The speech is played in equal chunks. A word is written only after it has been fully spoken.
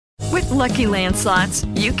Lucky Land Slots,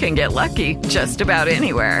 you can get lucky just about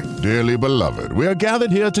anywhere. Dearly beloved, we are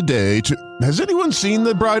gathered here today to... Has anyone seen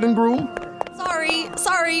the bride and groom?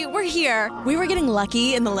 Sorry, we're here. We were getting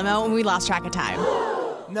lucky in the limo and we lost track of time.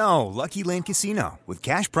 No, Lucky Land Casino, with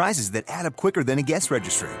cash prizes that add up quicker than a guest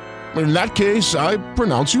registry. In that case, I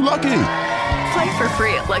pronounce you lucky. Play for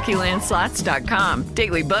free at LuckyLandSlots.com.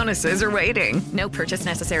 Daily bonuses are waiting. No purchase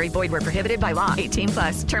necessary. Void where prohibited by law.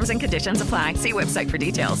 18+. Terms and conditions apply. See website for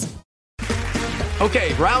details.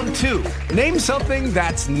 Okay, round two. Name something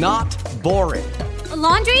that's not boring. A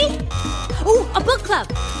laundry? Ooh, a book club.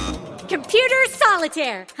 Computer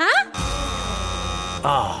solitaire, huh?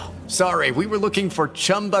 Ah, sorry. We were looking for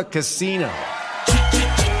Chumba Casino.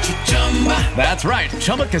 That's right.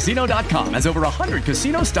 ChumbaCasino.com has over 100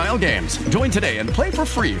 casino-style games. Join today and play for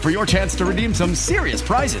free for your chance to redeem some serious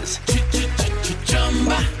prizes.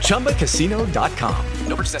 ChumbaCasino.com.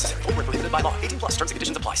 No purchase necessary. Void where prohibited by law. 18+. Terms and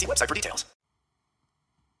conditions apply. See website for details.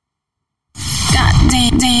 God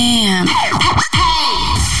damn.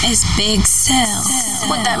 Hey, it's Big Cell.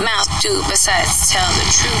 What that mouth do besides tell the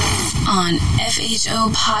truth on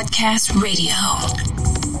FHO Podcast Radio.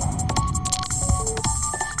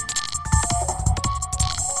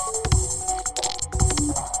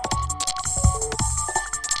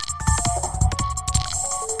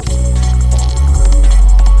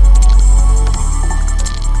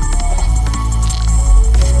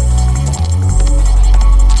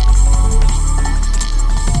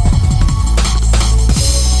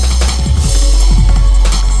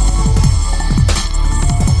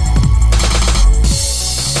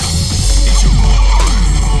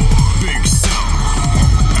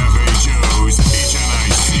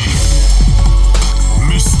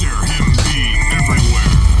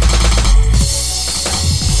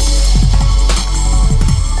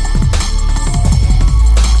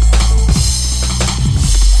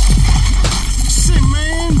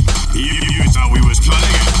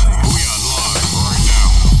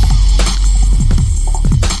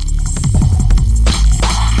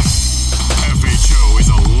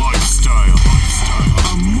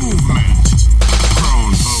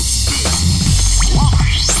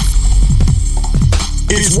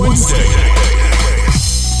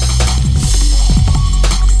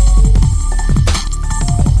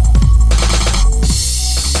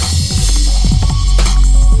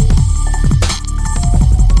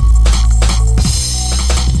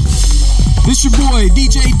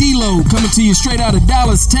 Coming to you straight out of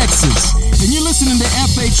Dallas, Texas. And you're listening to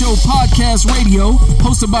FHO Podcast Radio,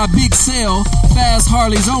 hosted by Big Cell, Fast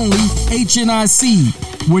Harleys Only,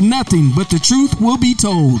 HNIC, where nothing but the truth will be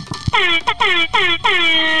told.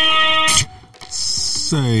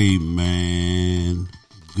 Say, man,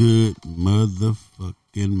 good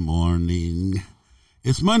motherfucking morning.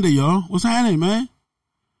 It's Monday, y'all. What's happening, man?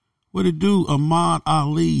 What it do? Ahmad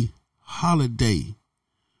Ali Holiday.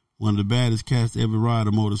 One of the baddest cats to ever ride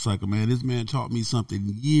a motorcycle, man. This man taught me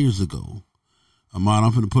something years ago. Ahmad,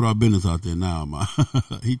 I'm finna put our business out there now, Ahmad.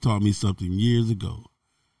 He taught me something years ago.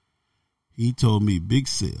 He told me, Big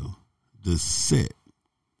Cell, the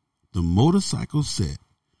motorcycle set,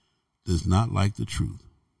 does not like the truth.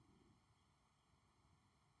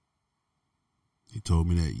 He told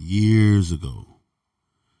me that years ago.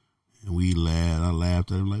 And we laughed. I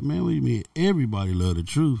laughed at him like, man, what do you mean? Everybody love the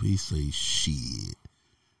truth. He say, shit.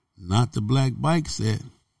 Not the black bike set.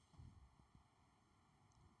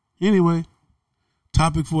 Anyway,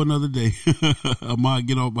 topic for another day. I might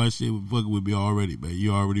get off my shit with fucking with me already, man.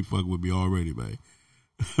 You already fucking with me already, man.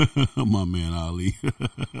 My man Ali.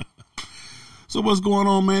 So what's going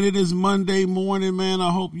on, man? It is Monday morning, man.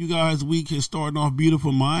 I hope you guys' week is starting off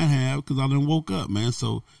beautiful. Mine have, because I done woke up, man.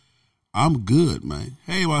 So I'm good, man.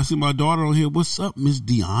 Hey, well, I see my daughter on here. What's up, Miss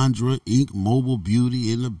Deandra, Ink Mobile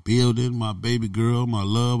Beauty in the building. My baby girl, my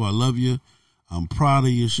love, I love you. I'm proud of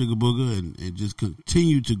you, Sugar Booger, and just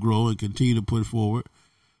continue to grow and continue to put forward.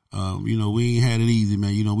 You know, we ain't had it easy,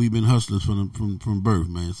 man. You know, we've been hustlers from birth,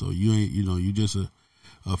 man. So you ain't, you know, you just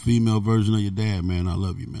a female version of your dad, man. I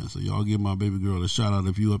love you, man. So y'all give my baby girl a shout out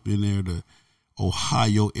if you up in there, the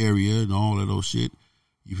Ohio area and all of those shit.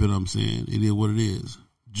 You feel what I'm saying? It is what it is.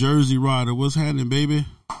 Jersey Rider, what's happening, baby?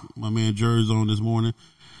 My man Jersey's on this morning.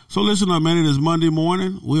 So listen up, man. It is Monday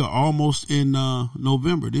morning. We are almost in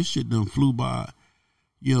November. This shit done flew by.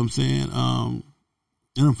 You know what I'm saying?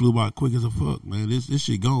 It done flew by quick as a fuck, man. This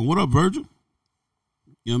shit gone. What up, Virgil?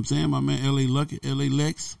 You know what I'm saying? My man L.A. Lucky, L.A.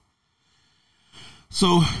 Lex.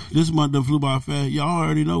 So this month done flew by fast. Y'all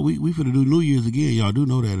already know we finna do New Year's again. Y'all do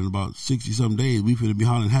know that in about 60-something days. We finna be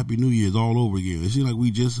hollering Happy New Year's all over again. It seems like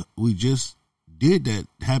we just did that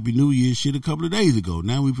Happy New Year shit a couple of days ago.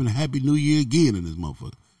 Now we finna Happy New Year again in this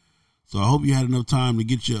motherfucker. So I hope you had enough time to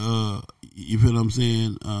get your, you feel what I'm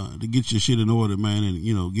saying, to get your shit in order, man, and,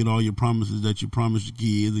 you know, get all your promises that you promised your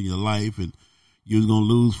kids and your life, and you was going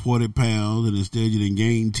to lose 40 pounds, and instead you didn't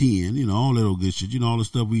gain 10, you know, all that old good shit, you know, all the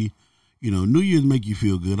stuff we, you know, New Year's make you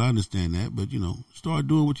feel good, I understand that, but, you know, start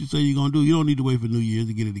doing what you say you're going to do. You don't need to wait for New Year's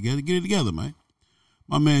to get it together, man.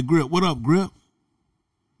 My man Grip, what up, Grip?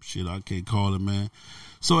 Shit, I can't call it, man.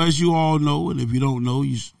 So as you all know, and if you don't know,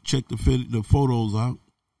 you check the photos out.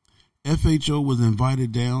 FHO was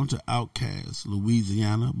invited down to Outcast,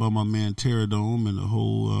 Louisiana, by my man Terradome and the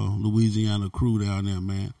whole Louisiana crew down there,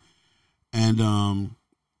 man. And,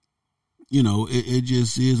 you know, it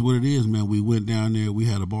just is what it is, man. We went down there. We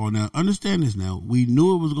had a ball. Now, understand this now. We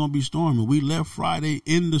knew it was going to be storming. We left Friday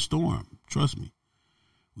in the storm. Trust me.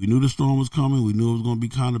 We knew the storm was coming. We knew it was going to be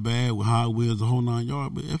kind of bad with high winds, the whole 9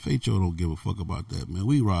 yards. But FHO don't give a fuck about that, man.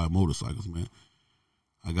 We ride motorcycles, man.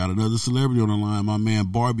 I got another celebrity on the line, my man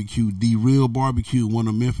Barbecue, The Real Barbecue, one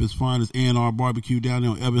of Memphis' finest A&R barbecue down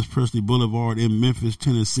there on Elvis Presley Boulevard in Memphis,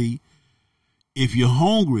 Tennessee. If you're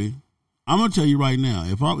hungry, I'm going to tell you right now,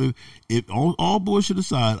 if all bullshit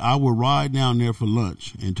aside, I will ride down there for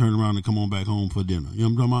lunch and turn around and come on back home for dinner. You know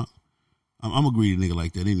what I'm talking about? I'm a greedy nigga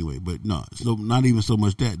like that anyway, but no, so not even so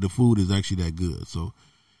much that. The food is actually that good. So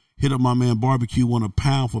hit up my man Barbecue, one of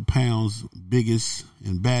Pound for Pound's biggest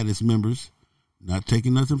and baddest members. Not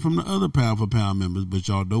taking nothing from the other Pound for Pound members, but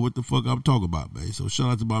y'all know what the fuck I'm talking about, babe. So shout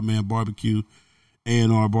out to my man Barbecue,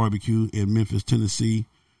 A&R Barbecue in Memphis, Tennessee.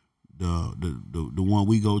 The one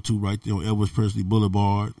we go to right there on Elvis Presley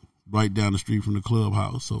Boulevard, right down the street from the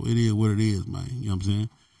clubhouse. So it is what it is, man. You know what I'm saying?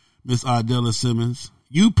 Miss Idella Simmons.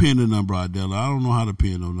 You pin the number, Idella. I don't know how to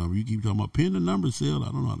pin no number. You keep talking about pin the number, Sil.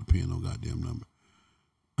 I don't know how to pin no goddamn number.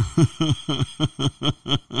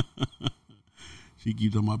 She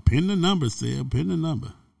keeps talking about pin the number, Sil. Pin the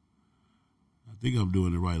number. I think I'm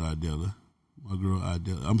doing it right, Idella. My girl,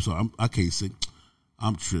 Idella. I'm sorry. I can't sing.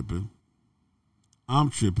 I'm tripping. I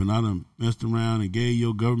done messed around and gave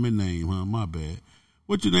your government name, huh? My bad.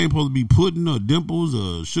 What's your name supposed to be? Pudding or Dimples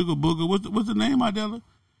or Sugar Booger? What's the name, Idella?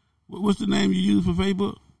 What's the name you use for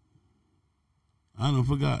Facebook? I done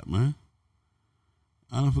forgot, man.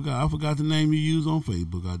 I forgot the name you use on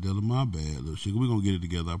Facebook, Idella. My bad, little sugar. We're going to get it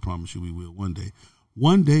together. I promise you we will one day.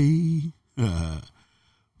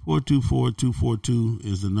 424-242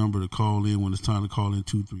 is the number to call in when it's time to call in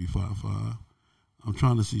 2355. I'm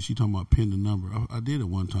trying to see. She talking about pin the number. I did it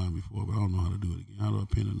one time before, but I don't know how to do it again. How do I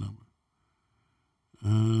pin the number?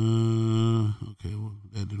 Okay, well,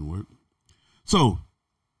 that didn't work. So,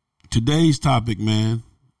 today's topic, man.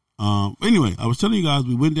 Anyway, I was telling you guys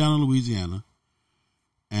we went down to Louisiana,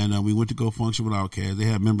 and we went to go function with Outkast. They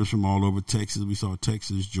had members from all over Texas. We saw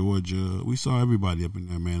Texas, Georgia. We saw everybody up in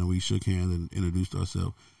there, man, and we shook hands and introduced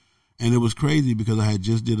ourselves. And it was crazy because I had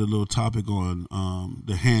just did a little topic on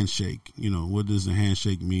the handshake. You know, what does the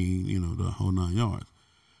handshake mean? You know, the whole 9 yards.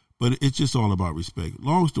 But it's just all about respect.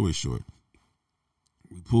 Long story short,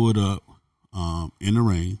 we pulled up in the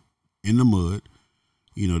rain, in the mud.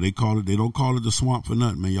 You know, they don't call it the swamp for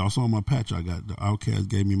nothing, man. Y'all saw my patch I got. The Outkast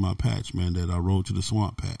gave me my patch, man, that I rode to the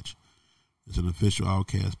swamp patch. It's an official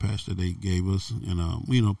Outkast patch that they gave us. And,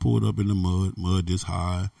 you know, pulled up in the mud this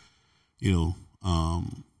high, you know.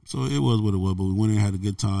 So it was what it was, but we went in and had a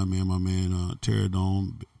good time, man. My man,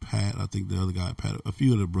 Terradome, Pat, I think the other guy, Pat, a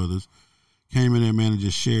few of the brothers came in there, man, and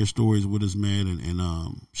just shared stories with us, man,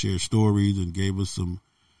 and shared stories and gave us some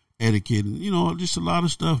etiquette and, you know, just a lot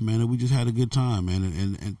of stuff, man. And we just had a good time, man.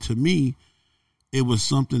 And to me, it was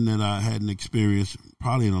something that I hadn't experienced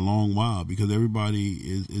probably in a long while because everybody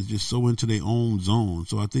is just so into their own zone.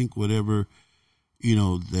 So I think whatever, you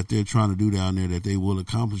know, that they're trying to do down there, that they will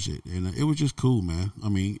accomplish it. And it was just cool, man. I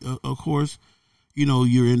mean, of course, you know,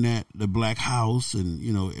 you're in the black house and,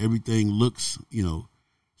 you know, everything looks, you know,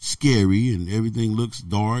 scary and everything looks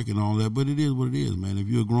dark and all that, but it is what it is, man. If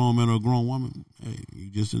you're a grown man or a grown woman, hey, you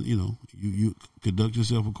just, you know, you conduct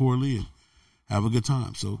yourself accordingly and have a good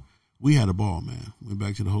time. So we had a ball, man. Went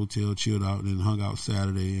back to the hotel, chilled out, and then hung out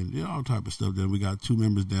Saturday and did all type of stuff. Then we got 2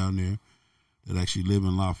 members down there that actually live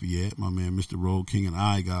in Lafayette. My man, Mr. Road King and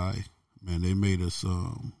I Guy, man, they made us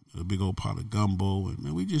a big old pot of gumbo, and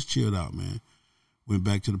man, we just chilled out, man. Went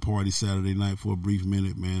back to the party Saturday night for a brief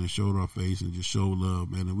minute, man, and showed our face and just showed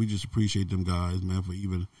love, man. And we just appreciate them guys, man, for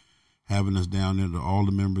even having us down there. To all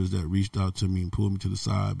the members that reached out to me and pulled me to the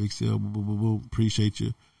side, Big Sale, appreciate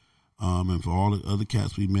you. And for all the other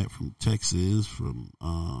cats we met from Texas, from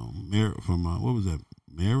what was that?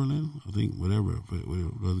 Maryland, I think, whatever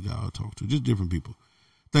the other guy I talked to, just different people.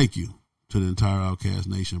 Thank you to the entire Outkast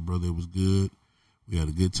Nation, brother. It was good. We had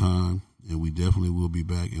a good time. And we definitely will be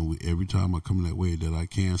back. And every time I come that way that I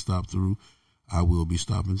can stop through, I will be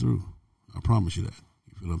stopping through. I promise you that.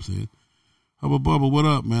 You feel what I'm saying? Hubba Bubba, what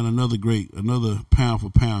up, man? Another pound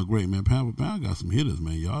for pound great, man. Pound for pound got some hitters,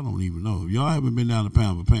 man. Y'all don't even know. If y'all haven't been down to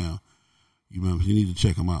pound for pound, you need to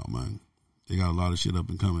check them out, man. They got a lot of shit up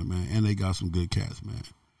and coming, man. And they got some good cats, man.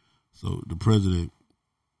 So the president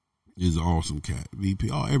is an awesome cat.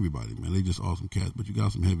 VP, everybody, man. They just awesome cats. But you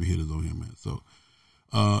got some heavy hitters on here, man. So,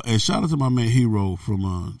 and shout out to my man Hero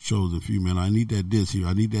from Chosen Few, man. I need that disc here.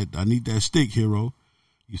 I need that stick, Hero.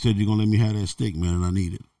 You said you're gonna let me have that stick, man, and I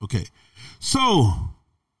need it. Okay. So,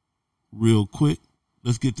 real quick,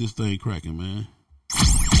 let's get this thing cracking, man.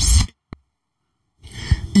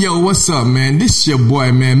 Yo, what's up, man? This your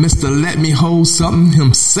boy, man, Mr. Let Me Hold Something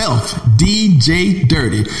himself, DJ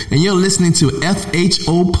Dirty. And you're listening to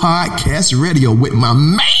FHO Podcast Radio with my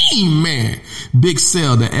main man, Big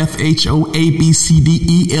Cell, the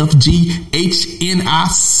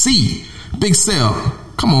FHOABCDEFGHNIC. Big Cell,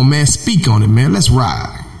 come on, man, speak on it, man. Let's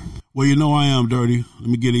ride. Well, you know I am Dirty. Let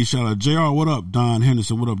me get these shout out. JR, what up? Don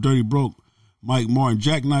Henderson, what up? Dirty Broke. Mike Martin,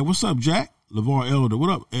 Jack Knight, what's up, Jack? LeVar Elder, what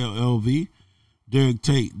up? LLV. Derek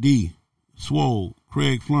Tate, D. Swole,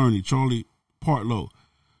 Craig Flurney, Charlie Partlow.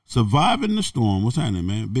 Surviving the Storm, what's happening,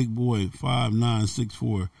 man? Big Boy,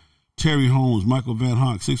 5964. Terry Holmes, Michael Van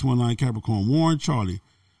Honk, 619 Capricorn. Warren Charlie,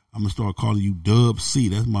 I'm going to start calling you Dub C.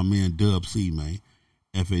 That's my man Dub C, man.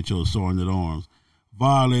 FHO, Soaring at Arms.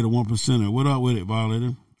 Violator, 1%er. What up with it,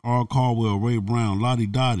 Violator? R. Caldwell, Ray Brown, Lottie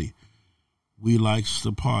Dottie. We likes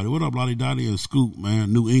to party. What up, Lottie Dottie and Scoop,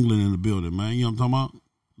 man? New England in the building, man. You know what I'm talking about?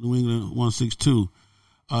 New England 162.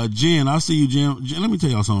 Jen, I see you, Jen. Let me tell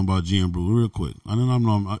y'all something about Jen Brew real quick. I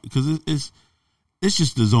know because it's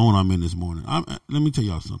just the zone I'm in this morning. Let me tell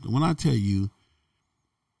y'all something. When I tell you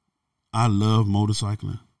I love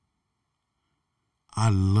motorcycling, I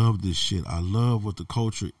love this shit. I love what the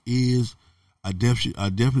culture is. I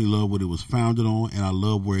definitely love what it was founded on, and I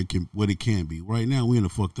love what it can be. Right now, we're in a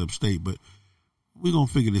fucked up state, but we're going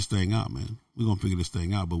to figure this thing out, man. We're going to figure this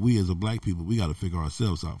thing out. But we as a black people, we got to figure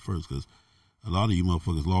ourselves out first, because a lot of you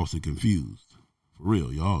motherfuckers lost and confused. For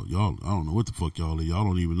real. Y'all, I don't know what the fuck y'all are. Y'all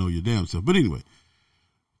don't even know your damn self. But anyway,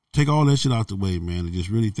 take all that shit out the way, man, and just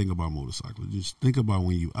really think about motorcycling. Just think about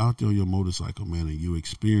when you out there on your motorcycle, man, and you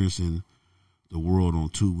experiencing the world on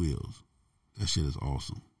two wheels. That shit is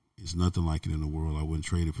awesome. It's nothing like it in the world. I wouldn't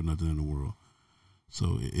trade it for nothing in the world.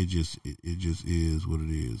 So it just is what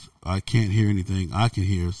it is. I can't hear anything. I can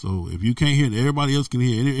hear. So if you can't hear it, everybody else can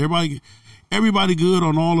hear. Everybody good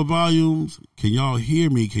on all the volumes. Can y'all hear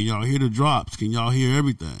me? Can y'all hear the drops? Can y'all hear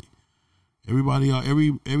everything? Everybody,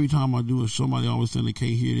 every time I do it, somebody always saying they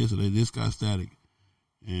can't hear this or this got static.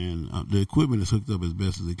 And the equipment is hooked up as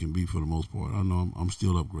best as it can be for the most part. I know I'm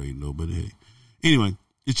still upgrading though, but hey. Anyway,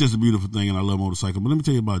 it's just a beautiful thing, and I love motorcycles. But let me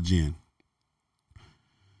tell you about Jen.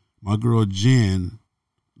 My girl Jen,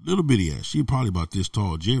 little bitty ass. She probably about this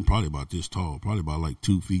tall. Jen probably about this tall. Probably about like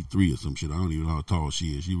 2'3" or some shit. I don't even know how tall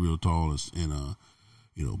she is. She real tall and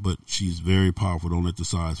but she's very powerful. Don't let the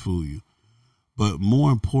size fool you. But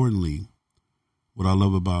more importantly, what I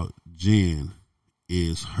love about Jen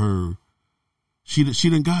is her. She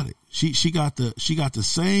done got it. She got the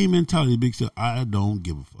same mentality. Big said, I don't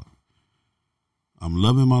give a fuck. I'm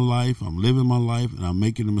loving my life. I'm living my life, and I'm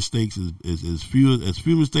making the mistakes as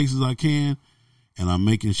few mistakes as I can, and I'm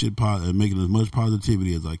making making as much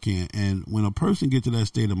positivity as I can. And when a person gets to that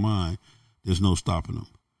state of mind, there's no stopping them.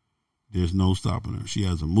 There's no stopping her. She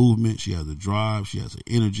has a movement. She has a drive. She has an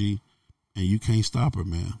energy, and you can't stop her,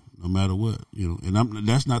 man. No matter what, And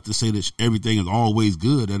that's not to say that everything is always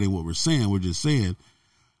good. That ain't what we're saying. We're just saying,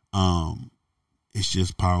 it's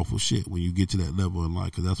just powerful shit when you get to that level in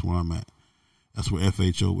life. Because that's where I'm at. That's where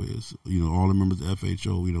FHO is. All the members of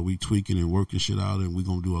FHO, we tweaking and working shit out, and we're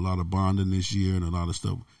going to do a lot of bonding this year and a lot of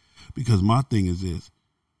stuff. Because my thing is this,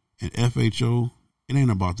 in FHO, it ain't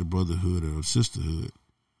about the brotherhood or sisterhood.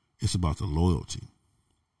 It's about the loyalty.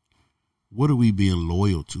 What are we being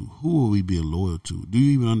loyal to? Who are we being loyal to? Do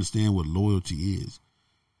you even understand what loyalty is?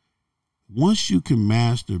 Once you can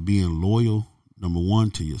master being loyal, number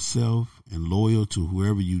one, to yourself and loyal to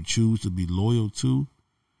whoever you choose to be loyal to,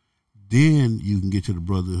 then you can get to the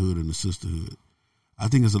brotherhood and the sisterhood. I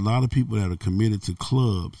think there's a lot of people that are committed to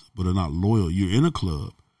clubs but are not loyal. You're in a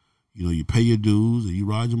club. You pay your dues and you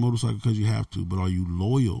ride your motorcycle because you have to, but are you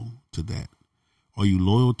loyal to that? Are you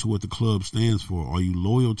loyal to what the club stands for? Are you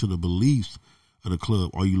loyal to the beliefs of the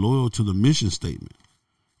club? Are you loyal to the mission statement?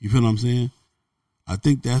 You feel what I'm saying? I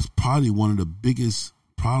think that's probably one of the biggest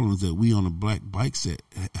problems that we on the black bike set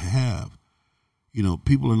have.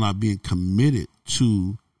 People are not being committed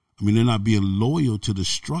to I mean, they're not being loyal to the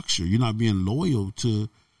structure. You're not being loyal to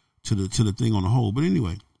the thing on the whole. But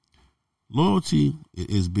anyway, loyalty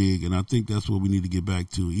is big, and I think that's what we need to get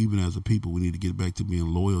back to. Even as a people, we need to get back to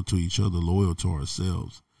being loyal to each other, loyal to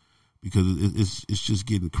ourselves, because it's just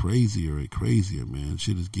getting crazier and crazier, man.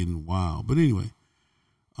 Shit is getting wild. But anyway,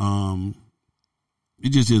 it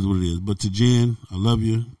just is what it is. But to Jen, I love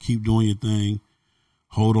you. Keep doing your thing.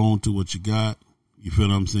 Hold on to what you got. You feel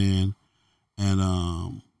what I'm saying?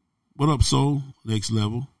 And what up, Soul? Next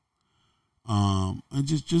level. And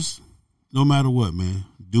just no matter what, man,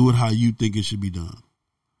 do it how you think it should be done.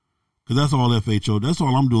 Because that's all FHO. That's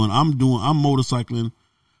all I'm doing. I'm motorcycling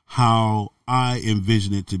how I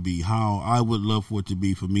envision it to be, how I would love for it to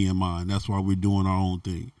be for me and mine. That's why we're doing our own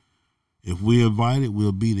thing. If we're invited,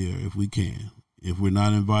 we'll be there if we can. If we're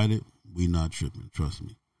not invited, we're not tripping. Trust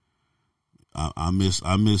me. I miss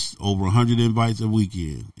over 100 invites a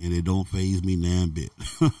weekend, and it don't faze me nan bit.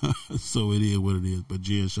 So it is what it is. But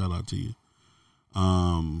Jen, shout out to you.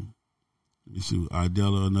 Let me see.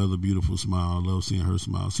 Idella, another beautiful smile. I love seeing her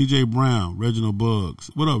smile. CJ Brown, Reginald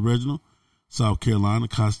Buggs. What up, Reginald? South Carolina.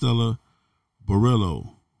 Costello Borrello.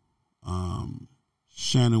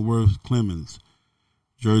 Shannon Worth Clemens.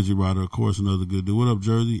 Jersey Rider, of course, another good dude. What up,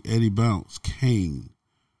 Jersey? Eddie Bounce. Kane.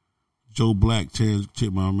 Joe Black, Terrence,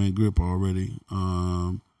 tip my man Grip already.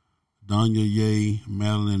 Danya Ye,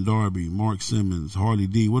 Madeline Darby, Mark Simmons, Harley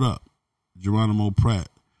D. What up? Geronimo Pratt,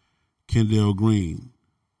 Kendall Green,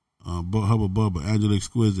 Hubba Bubba, Angela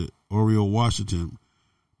Exquisite, Oreo Washington,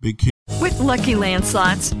 Big King. With Lucky Land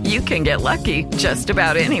Slots, you can get lucky just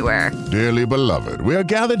about anywhere. Dearly beloved, we are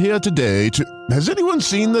gathered here today to... Has anyone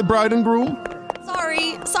seen the bride and groom?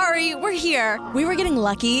 Sorry, we're here. We were getting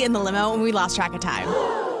lucky in the limo and we lost track of time.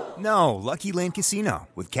 No, Lucky Land Casino,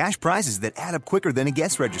 with cash prizes that add up quicker than a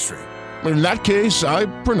guest registry. In that case, I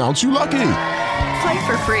pronounce you lucky. Play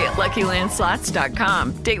for free at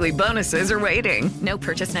LuckyLandSlots.com. Daily bonuses are waiting. No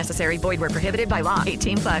purchase necessary. Void where prohibited by law.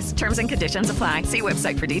 18+. Terms and conditions apply. See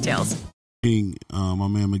website for details. King, my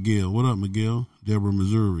man Miguel. What up, Miguel? Deborah,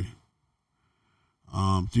 Missouri.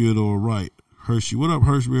 Theodore Wright. Hershey. What up,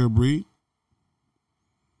 Hershey Rare Breed?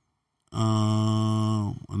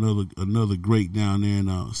 Another great down there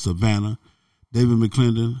in Savannah. David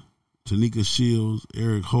McClendon, Tanika Shields,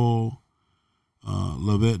 Eric Hall,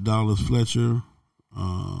 Lavette Dallas Fletcher,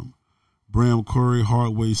 Bram Curry,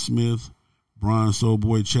 Hardway Smith, Brian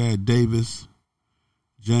Soulboy, Chad Davis,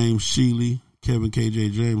 James Sheely, Kevin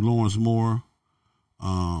KJ James, Lawrence Moore,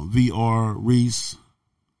 VR Reese,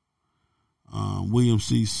 William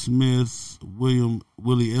C. Smith,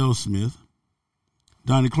 Willie L. Smith,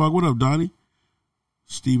 Donnie Clark. What up, Donnie?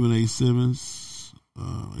 Stephen A. Simmons.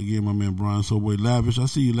 Again, my man Brian Soulboy. Lavish. I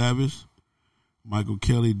see you, Lavish. Michael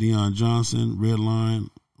Kelly, Deion Johnson,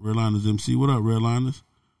 Redliners MC. What up, Redliners?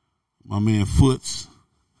 My man Foots.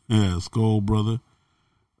 Yeah, Skull brother.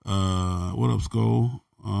 What up, Skull?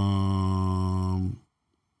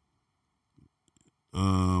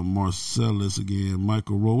 Marcellus again.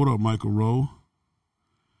 Michael Rowe. What up, Michael Rowe?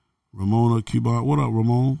 Ramona Cuba. What up,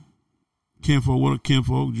 Ramon? Kinfolk. What up,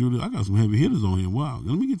 Kinfolk? Judy. I got some heavy hitters on here. Wow.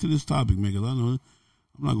 Let me get to this topic, man, because I know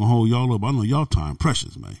I'm not gonna hold y'all up. I know y'all time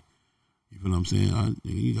precious, man. You feel what I'm saying?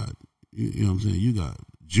 You know what I'm saying? You got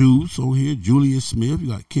Juice on here, Julius Smith. You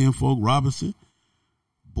got Kinfolk Robinson.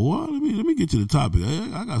 Boy, let me get to the topic.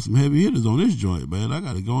 I got some heavy hitters on this joint, man. I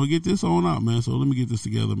got to go and get this on out, man. So let me get this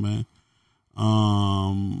together, man.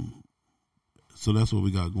 So that's what we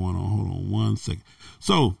got going on. Hold on 1 second.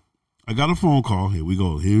 So I got a phone call. Here we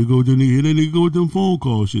go. Here that nigga go with them phone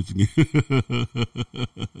call shits again.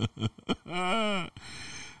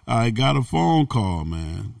 I got a phone call,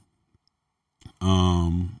 man.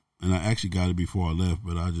 And I actually got it before I left,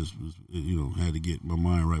 but I just was, had to get my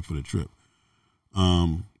mind right for the trip.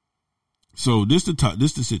 So this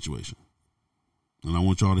the situation, and I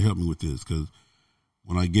want y'all to help me with this, because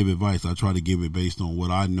when I give advice, I try to give it based on what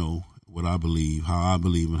I know, what I believe,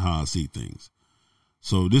 and how I see things.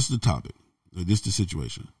 So this is the topic. This is the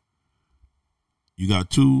situation. You got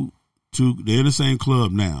two. They're in the same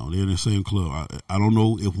club now. They're in the same club. I don't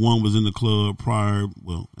know if one was in the club prior.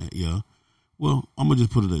 Well, yeah. Well, I'm gonna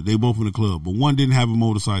just put it there. They both in the club, but one didn't have a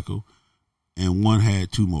motorcycle, and one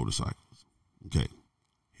had two motorcycles. Okay.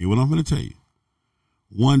 Here's what I'm going to tell you.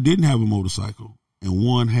 One didn't have a motorcycle, and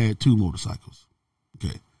one had two motorcycles.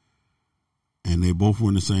 Okay. And they both were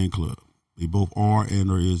in the same club. They both are and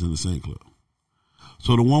or is in the same club.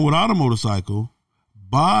 So the one without a motorcycle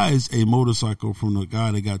buys a motorcycle from the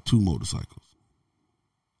guy that got two motorcycles.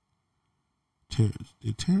 Terrence?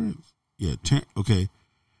 Yeah. Okay.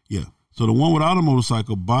 Yeah. So the one without a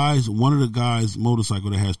motorcycle buys one of the guy's motorcycle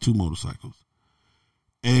that has two motorcycles.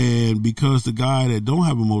 And because the guy that don't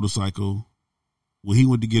have a motorcycle, when he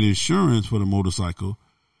went to get insurance for the motorcycle,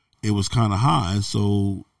 it was kind of high.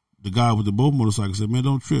 So the guy with the both motorcycles said, man,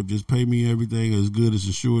 don't trip. Just pay me everything as good as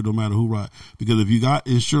insured, no matter who ride. Because if you got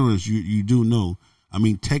insurance, you do know. I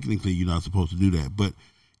mean, technically, you're not supposed to do that. But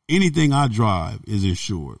anything I drive is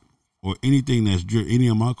insured. Or anything that's any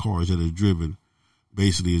of my cars that is driven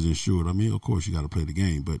basically is insured. I mean, of course, you got to play the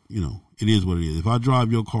game. But, you know, it is what it is. If I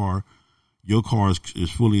drive your car is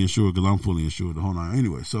fully insured because I'm fully insured the whole night.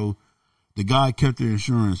 Anyway, so the guy kept the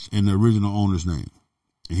insurance in the original owner's name.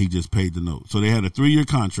 And he just paid the note. So they had a 3-year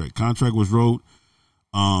contract. Contract was wrote,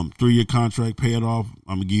 3-year contract, pay it off.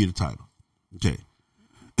 I'm going to give you the title. Okay.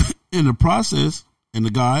 In the process, and the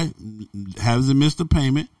guy hasn't missed a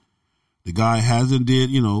payment. The guy hasn't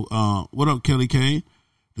did, what up, Kelly Kane?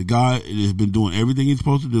 The guy has been doing everything he's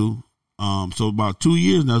supposed to do. So about 2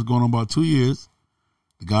 years now, it's going on about 2 years.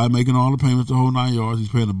 The guy making all the payments the whole 9 yards. He's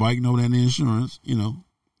paying the bike note and the insurance,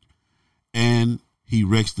 and he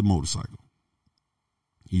wrecks the motorcycle.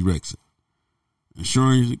 He wrecks it.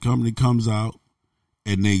 Insurance company comes out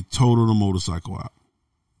and they total the motorcycle out.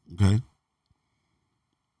 Okay?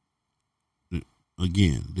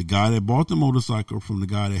 Again, the guy that bought the motorcycle from the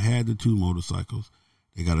guy that had the 2 motorcycles,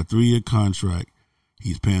 they got a 3-year contract.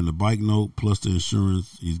 He's paying the bike note plus the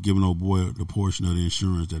insurance. He's giving old boy the portion of the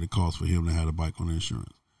insurance that it costs for him to have a bike on the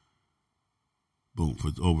insurance. Boom,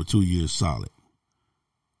 for over 2 years solid.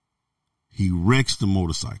 He wrecks the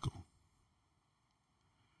motorcycle.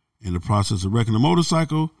 In the process of wrecking the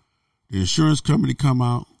motorcycle, the insurance company come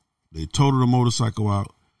out, they total the motorcycle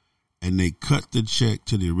out, and they cut the check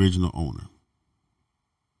to the original owner.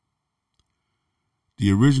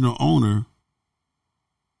 The original owner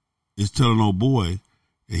is telling old boy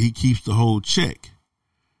that he keeps the whole check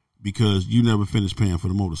because you never finished paying for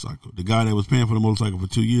the motorcycle. The guy that was paying for the motorcycle for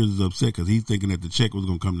 2 years is upset because he's thinking that the check was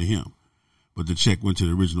going to come to him. But the check went to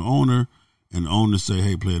the original owner, and the owner say,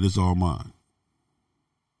 hey, player, this is all mine.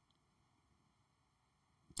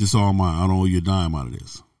 This is all mine. I don't owe you a dime out of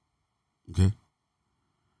this. Okay?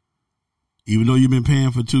 Even though you've been paying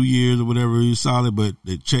for 2 years or whatever, you're solid, but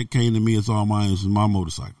the check came to me, it's all mine. This is my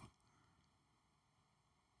motorcycle.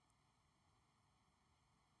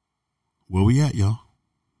 Where we at, y'all?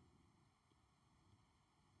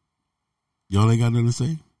 Y'all ain't got nothing to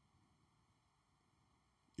say?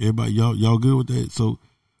 Everybody, y'all good with that? So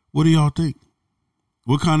what do y'all think?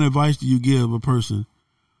 What kind of advice do you give a person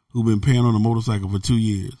who been paying on a motorcycle for 2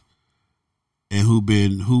 years and who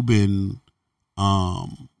been holding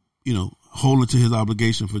to his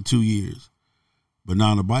obligation for 2 years, but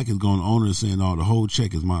now the bike is going to owner and saying, "Oh, the whole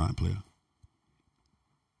check is mine, player."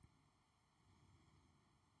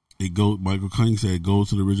 Michael King said it goes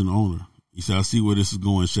to the original owner. He said, "I see where this is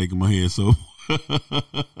going," shaking my head. So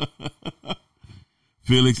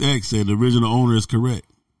Felix X said the original owner is correct.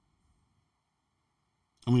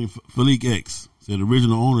 Felix X said the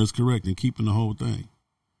original owner is correct in keeping the whole thing.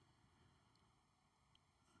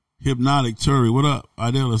 Hypnotic Turi, what up?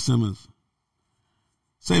 Idella Simmons.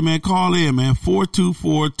 Say, man, call in, man.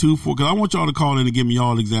 42424. Because I want y'all to call in and give me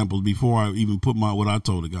all examples before I even put what I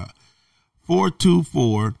told the guy.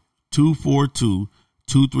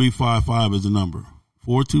 424-242-2355 is the number.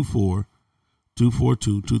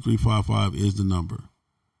 424-242-2355 is the number.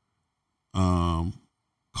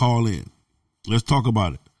 Call in. Let's talk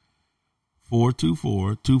about it.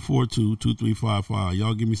 424-242-2355.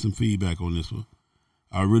 Y'all give me some feedback on this one.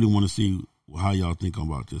 I really want to see how y'all think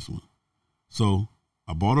about this one. So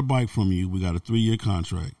I bought a bike from you. We got a 3-year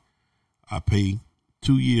contract. I pay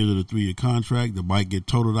 2 years of the 3-year contract. The bike get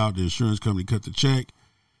totaled out. The insurance company cut the check.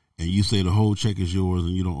 And you say the whole check is yours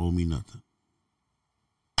and you don't owe me nothing.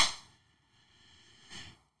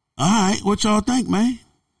 All right. What y'all think, man?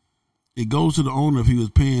 It goes to the owner. If he was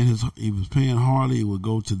paying Harley, it would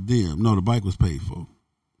go to them. No, the bike was paid for.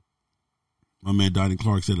 My man Donnie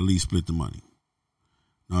Clark said at least split the money.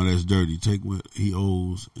 No, that's dirty. Take what he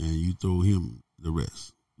owes and you throw him the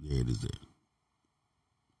rest. There it is there.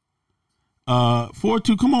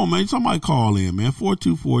 42, come on, man. Somebody call in, man.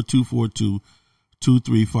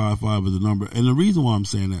 424-242-2355 is the number. And the reason why I'm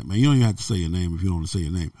saying that, man, you don't even have to say your name if you don't want to say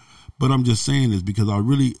your name. But I'm just saying this because I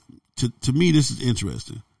really, to me, this is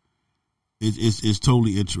interesting. It's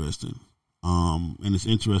totally interesting. And it's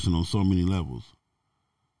interesting on so many levels.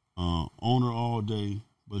 Owner all day,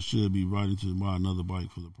 but should be riding to buy another bike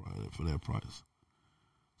for that price.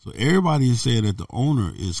 So everybody is saying that the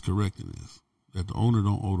owner is correct in this, that the owner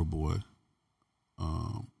don't owe the boy,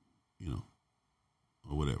 or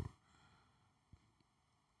whatever.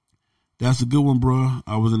 That's a good one, bro.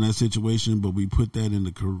 I was in that situation, but we put that in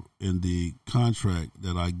the contract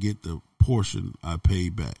that I get the portion I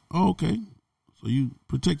paid back. Oh, okay. So you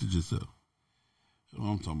protected yourself. That's what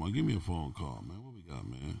I'm talking about. Give me a phone call, man. What we got,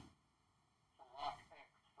 man?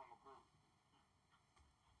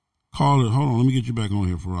 Call it. Hold on. Let me get you back on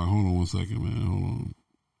here, Farrakh. Hold on one second, man. Hold on.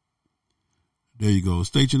 There you go.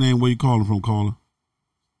 State your name. Where you calling from, caller?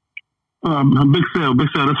 Big Sale. This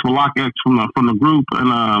is Farrakh X from the group,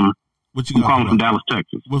 and what you got, I'm calling Farrakh? from Dallas,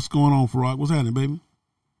 Texas. What's going on, Farrakh? What's happening, baby?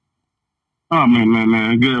 Oh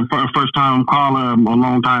man, good. First time caller, a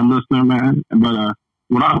long time listener, man. But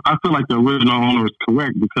I feel like the original owner is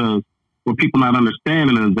correct, because what people not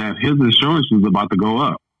understanding is that his insurance is about to go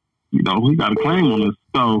up. You know, he got a claim on this,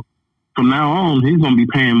 so from now on he's going to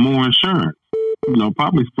be paying more insurance. You know,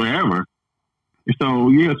 probably forever.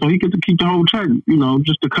 So so he gets to keep the whole check. You know,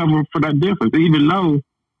 just to cover for that difference. Even though,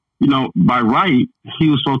 you know, by right he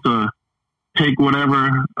was supposed to take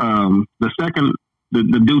whatever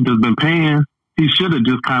the dude that's been paying, he should have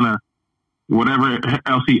just kind of, whatever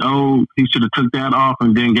else he owed, he should have took that off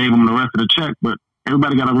and then gave him the rest of the check. But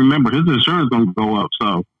everybody got to remember, his insurance going to go up,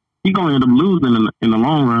 so he's going to end up losing in the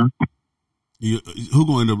long run. Who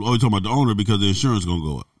going to end up? Oh, you're talking about the owner, because the insurance is going to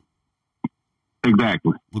go up.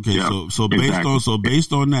 Exactly. Okay, yeah, so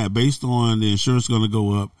based on that, based on the insurance going to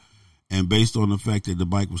go up, and based on the fact that the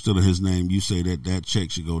bike was still in his name, you say that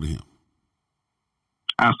check should go to him.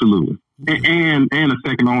 Absolutely. Okay. And the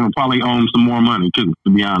second owner probably owns some more money too,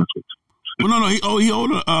 to be honest with you. Well, no, he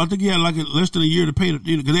owed. I think he had like less than a year to pay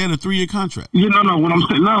because they had a 3-year contract. Yeah, no. What I'm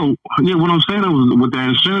saying is, with the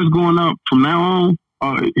insurance going up from now on,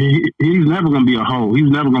 he's never going to be a whole. He's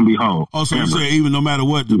never going to be whole. Oh, so you say even no matter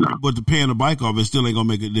what, but the paying the bike off, it still ain't going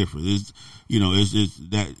to make a difference. He going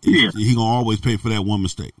to always pay for that one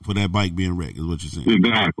mistake, for that bike being wrecked, is what you're saying.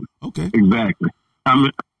 Exactly. Okay. Exactly.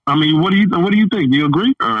 I mean, what do you think? Do you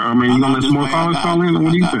agree? Or you gonna let some more callers call in?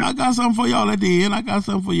 What do you think? I got something for y'all at the end.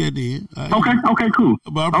 Okay, cool.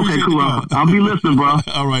 But I cool. I'll be listening, bro.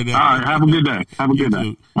 All right. Have a good day. Have a good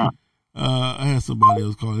day. I had somebody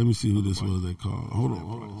else call. Let me see who this was that called. Hold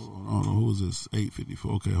on. Who was this?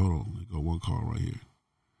 854. Okay, hold on. I got one call right here.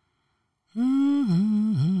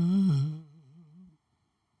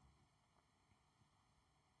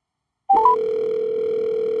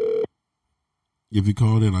 If you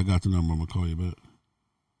called in, I got the number. I'm going to call you back.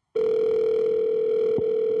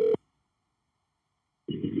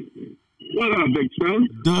 What up, big son?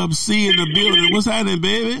 Dub C in the building. What's happening,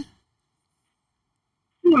 baby?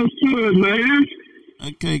 What's good, man?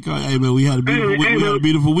 Okay, hey, man, we had a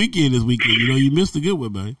beautiful weekend this weekend. You know, you missed a good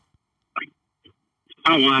one, man.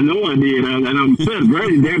 Oh, well, I know I did. And I'm pissed.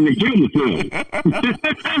 Brady damn near killed myself.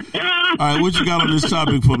 All right, what you got on this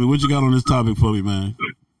topic for me? Man?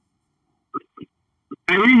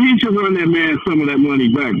 Hey, he should run that man some of that money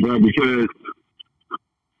back, bro, because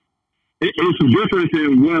it's a difference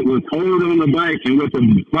in what was owed on the bike and what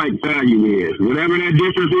the bike value is. Whatever that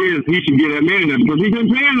difference is, he should get that man that, because he's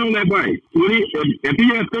been paying on that bike. If he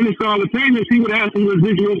had finished all the payments, he would have some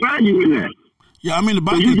residual value in that. Yeah, I mean, the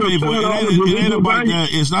bike is paid for. It ain't a bike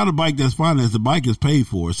it's not a bike that's financed. The bike is paid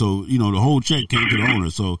for. So, you know, the whole check came to the owner.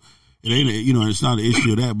 So it ain't, it's not an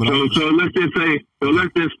issue of that. But so let's just say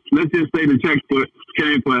the check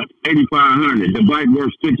came for $8,500. The bike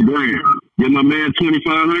worth $6,000. Give my man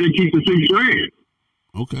 $2,500, keep the $6,000.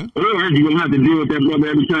 Okay. Otherwise, you're gonna have to deal with that brother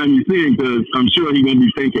every time you see him, because I'm sure he's gonna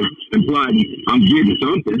be thinking and plotting, I'm getting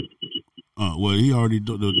something. Well, he already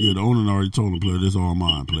the owner already told him, player, this all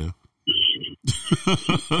mine, player.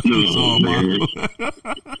 It's all mine.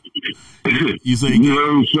 You say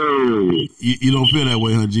no, sir. You don't feel that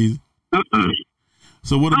way, huh, Jesus?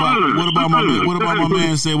 So what about my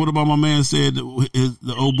man said? What about my man said that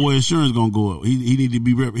the old boy insurance gonna go up? He need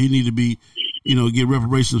to be get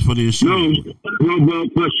reparations for the insurance. No,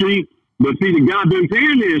 but see, the guy been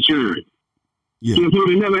paying the insurance. Yeah. So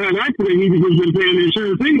they never had an accident. He just been paying the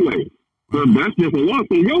insurance anyway. So that's just a loss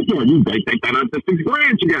on your part. You take that out the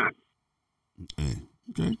 $6,000 you got.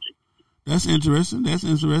 Okay. That's interesting.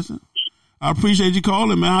 I appreciate you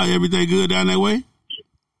calling, man. How everything good down that way?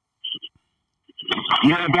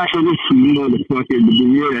 Yeah, back on this motherfucker.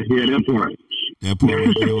 Yeah, that part. That part.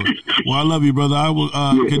 Well, I love you, brother. I will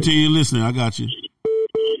continue listening. I got you.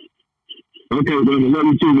 Okay, brother. Love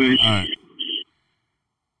you too, man. All right.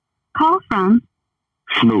 Call from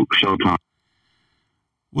Snoop Showtime.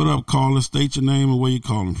 What up, caller? State your name and where you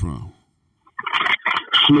calling from.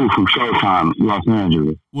 Snoop from Showtime, Los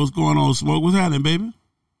Angeles. What's going on, Smoke? What's happening, baby?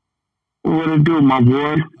 What it do, my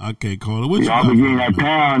boy? Okay, caller. What y'all be getting that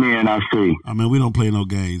pound in, I see. I mean, we don't play no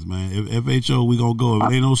games, man. If FHO, we gonna go.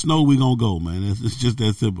 If ain't no snow, we gonna go, man. It's just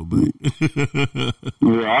that simple, man.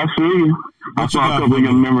 Yeah, I see you. I saw a couple of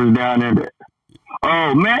your members down there.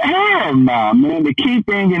 Oh, man, hell no, man. The key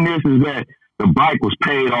thing in this is that the bike was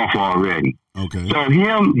paid off already. Okay. So he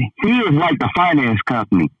is like the finance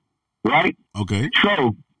company, right? Okay.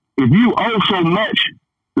 So if you owe so much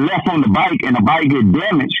left on the bike and the bike get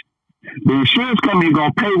damaged, the insurance company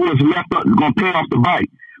gonna pay what's left, gonna pay off the bike.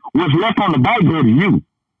 What's left on the bike go to you.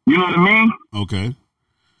 You know what I mean? Okay.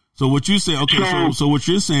 So what you say? Okay. So what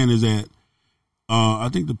you're saying is that I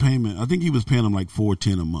think the payment. I think he was paying him like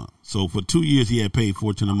 $410 a month. So for 2 years he had paid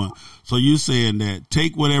 $410 a month. So you're saying that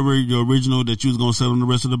take whatever your original that you was gonna sell him the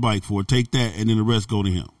rest of the bike for, take that, and then the rest go to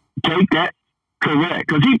him. Take that. Correct.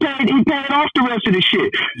 Because he paid off the rest of the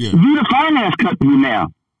shit. Yeah. You the finance company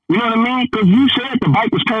now. You know what I mean? Because you said the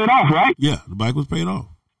bike was paid off, right? Yeah, the bike was paid off.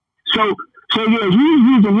 So yeah, you're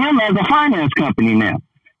using him as a finance company now.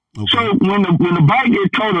 Okay. So when the bike gets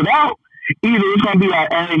totaled out, either it's gonna be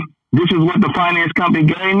like, hey, this is what the finance company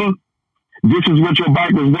gave me. This is what your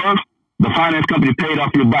bike was worth. The finance company paid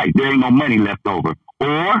off your bike. There ain't no money left over.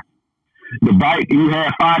 Or the bike, you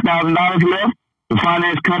had $5,000 left. The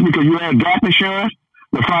finance company, because you had gap insurance,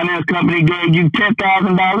 the finance company gave you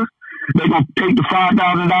 $10,000. They're going to take the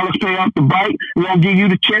 $5,000, pay off the bike, and they'll give you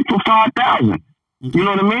the check for $5,000. Okay. You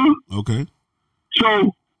know what I mean? Okay.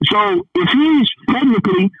 So if he's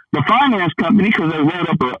technically the finance company, because they wrote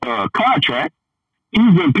up a contract,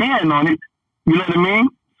 he's been paying on it. You know what I mean?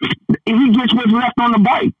 He gets what's left on the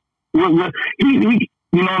bike. He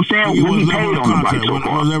you know what I'm saying? What he paid on the bike.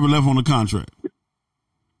 What was ever left on the contract?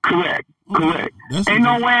 Correct. Okay. Correct. Ain't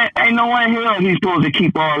no way in hell he's supposed to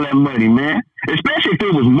keep all that money, man. Especially if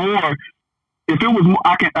it was more.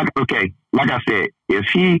 Okay. Like I said, if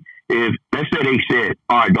let's say they said,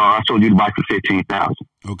 all right, dog, I sold you the bike for $15,000.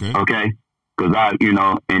 Okay. Okay. Because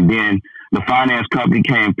and then the finance company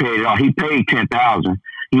came and paid it off. He paid $10,000.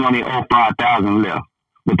 He only owed $5,000 left.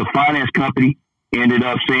 But the finance company ended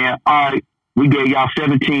up saying, all right, we gave y'all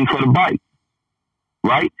 $17,000 for the bike.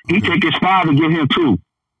 Right? Okay. He take his $5,000 and give him $2,000.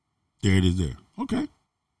 There it is there. Okay.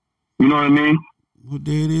 You know what I mean? Well,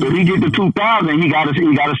 there it is. If he get the $2,000, he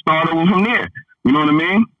gotta start over from there. You know what I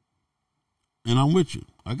mean? And I'm with you.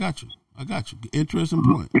 I got you. Interesting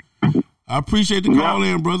point. I appreciate the call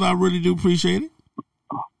in, brother. I really do appreciate it.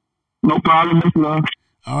 No problem, Mr. Love.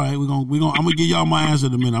 All right, I'm gonna give y'all my answer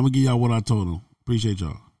in a minute. I'm gonna give y'all what I told him. Appreciate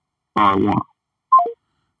y'all. All right, one.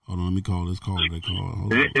 Hold on, let me call this caller. They call.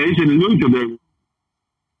 It's in the news today.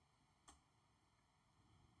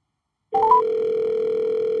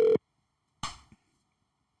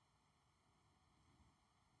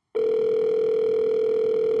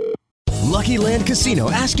 Lucky Land Casino,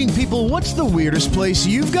 asking people, what's the weirdest place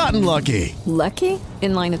you've gotten lucky? Lucky?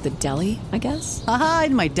 In line at the deli, I guess? Aha,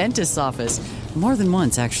 in my dentist's office. More than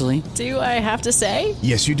once, actually. Do I have to say?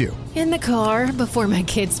 Yes, you do. In the car before my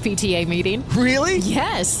kids' PTA meeting. Really?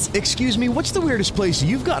 Yes. Excuse me, what's the weirdest place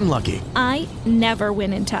you've gotten lucky? I never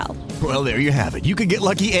win and tell. Well, there you have it. You can get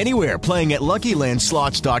lucky anywhere, playing at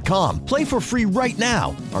LuckyLandSlots.com. Play for free right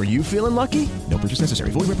now. Are you feeling lucky? No purchase necessary.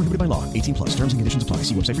 Void where prohibited by law. 18+. Terms and conditions apply.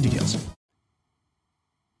 See website for details.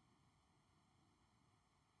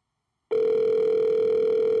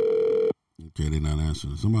 Okay, they're not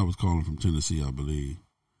answering. Somebody was calling from Tennessee, I believe.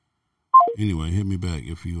 Anyway, hit me back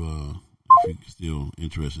if you're still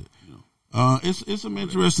interested. It's some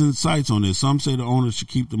interesting sites on this. Some say the owner should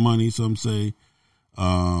keep the money. Some say, et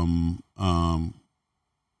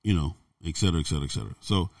cetera, et cetera, et cetera.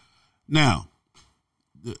 So now,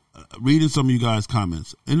 reading some of you guys'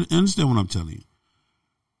 comments, and understand what I'm telling you.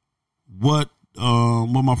 What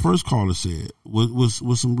my first caller said was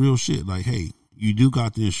some real shit. Like, hey, you do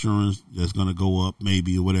got the insurance that's going to go up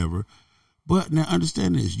maybe or whatever. But now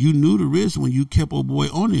understand this. You knew the risk when you kept old boy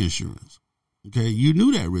on the insurance. Okay? You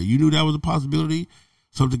knew that risk. You knew that was a possibility.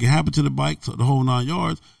 Something could happen to the bike, the whole 9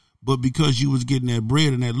 yards. But because you was getting that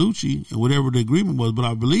bread and that Lucci and whatever the agreement was, but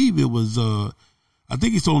I believe it was, I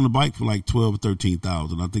think he sold the bike for like $12,000 or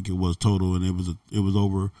 $13,000. I think it was total, and it was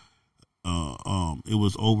over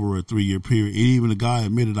a 3-year period. And even the guy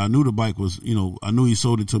admitted, I knew the bike was, I knew he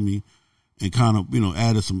sold it to me and kind of,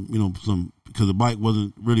 added some, because the bike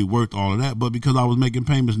wasn't really worth all of that, but because I was making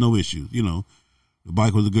payments, no issues. The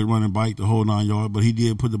bike was a good running bike, the whole 9 yards, but he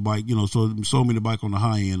did put the bike, so sold me the bike on the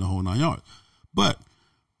high end, the whole 9 yards. But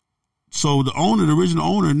so the original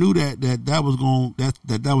owner knew that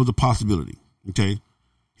was a possibility. Okay.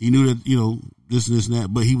 He knew that, this and this and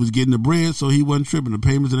that, but he was getting the bread, so he wasn't tripping. The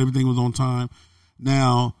payments and everything was on time.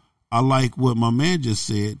 Now, I like what my man just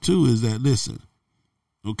said too, is that, listen,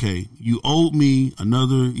 okay, you owed me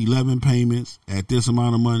another 11 payments at this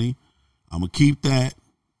amount of money. I'm going to keep that,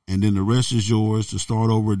 and then the rest is yours to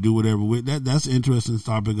start over and do whatever with. That's an interesting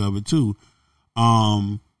topic of it, too.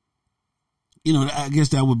 I guess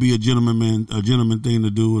that would be a gentleman thing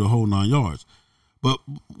to do, the whole 9 yards. But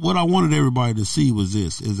what I wanted everybody to see was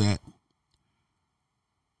this, is that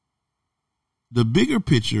the bigger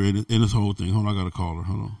picture in this whole thing. Hold on, I got to call her.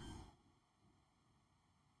 Hold on.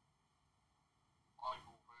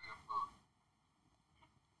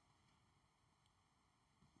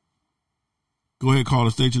 Go ahead, caller.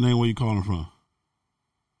 State your name. Where you calling from?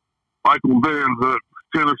 Michael Benz,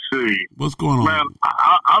 Tennessee. What's going on? Man,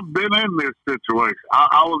 I've been in this situation.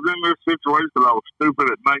 I was in this situation because I was stupid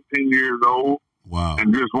at 19 years old. Wow.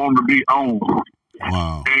 And just wanted to be owned.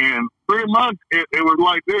 Wow. And pretty much it was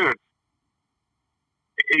like this.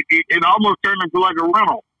 It almost turned into like a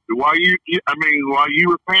rental. While you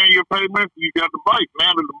were paying your payments, you got the bike.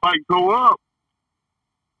 Now that the bike go up,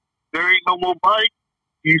 there ain't no more bike.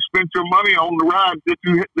 You spent your money on the ride that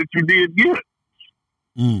you did get.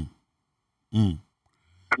 I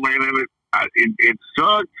mean, and it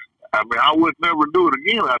sucks. I mean, I would never do it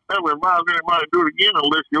again. I never advise anybody to do it again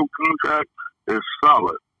unless your contract is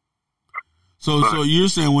solid. So you're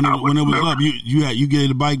saying when it was up, you gave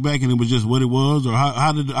the bike back and it was just what it was, or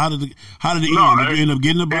how did it end? Did you end up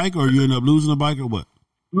getting the bike, or you end up losing the bike, or what?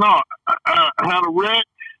 No, I had a wreck.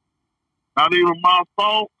 Not even my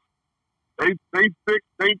fault. They paid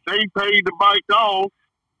the bike off,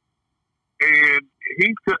 and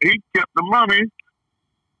he kept the money,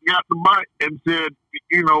 got the bike, and said,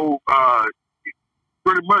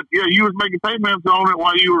 pretty much, yeah, you was making payments on it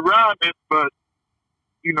while you were riding it, but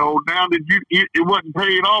now that it wasn't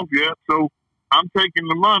paid off yet, so I'm taking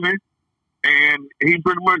the money, and he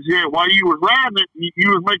pretty much said, while you was riding it, you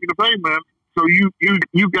was making the payments, so you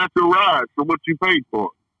got your ride for what you paid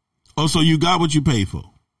for. Oh, so you got what you paid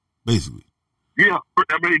for, basically. Yeah,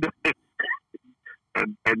 I mean,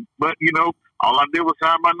 but all I did was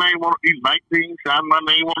sign my name on. He's 19, signed my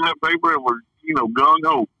name on that paper, and was gung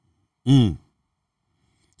ho.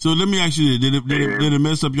 So let me ask you: Did it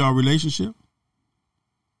mess up your relationship?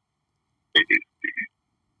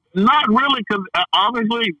 Not really, because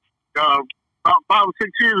honestly, about 5 or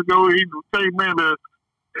 6 years ago, he was saying, man,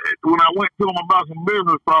 when I went to him about some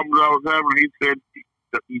business problems I was having, he said,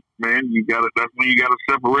 man, that's when you gotta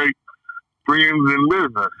separate friends and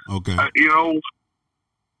business. Okay.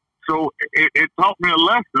 So it taught me a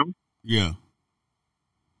lesson. Yeah.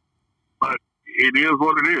 But it is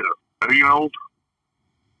what it is.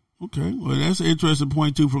 Okay. Well, that's an interesting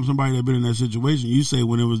point too from somebody that's been in that situation. You say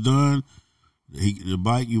when it was done, the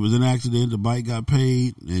bike, you was in an accident, the bike got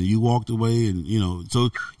paid, and you walked away, and so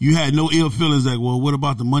you had no ill feelings like, well, what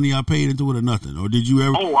about the money I paid into it or nothing? Or did you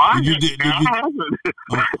ever? Oh, I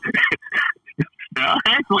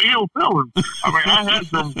had some ill feelings. I mean, I had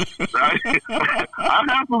some.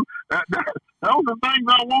 That was the things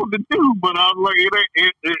I wanted to do, but I was like,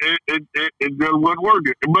 it just wasn't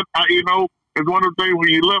working. But it's one of the things when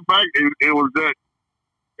you look back, it was that.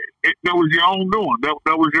 That was your own doing.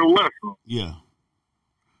 That was your lesson. Yeah.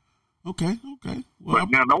 Okay. Well, but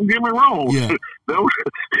now, don't get me wrong. Yeah. That was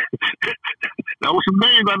some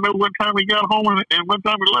days I know what time he got home and what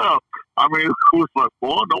time he left. I mean, it was like,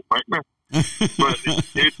 boy, don't make me. But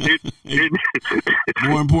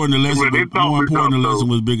more important, the lesson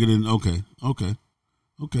was bigger than. Okay. Well,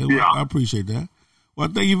 yeah. I appreciate that. Well,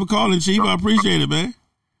 thank you for calling, Chief. I appreciate it, man.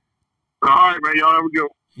 All right, man. Y'all have a good one.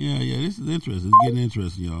 Yeah, this is interesting. It's getting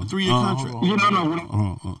interesting, y'all. 3-year contract. Who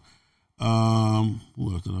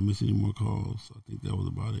else? Did I miss any more calls? I think that was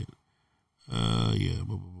about it. Yeah.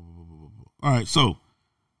 All right, so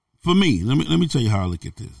for me, let me tell you how I look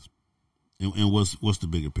at this, and what's the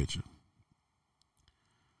bigger picture.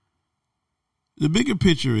 The bigger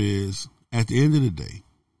picture is, at the end of the day,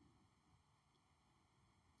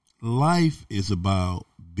 life is about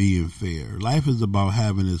being fair. Life is about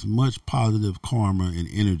having as much positive karma and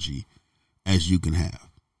energy as you can have.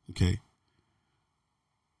 Okay?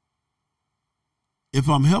 If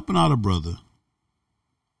I'm helping out a brother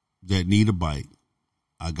that need a bike,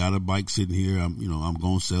 I got a bike sitting here, I'm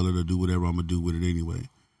going to sell it or do whatever I'm going to do with it anyway.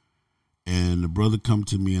 And the brother come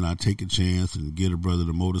to me and I take a chance and get a brother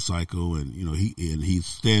the motorcycle, and he's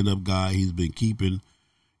stand-up guy. He's been keeping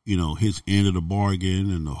his end of the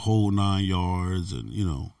bargain and the whole 9 yards, and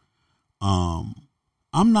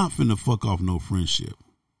I'm not finna fuck off no friendship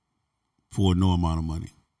for no amount of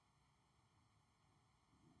money.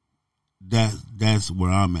 That's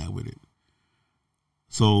where I'm at with it.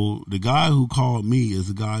 So the guy who called me is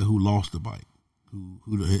the guy who lost the bike, who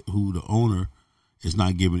the owner is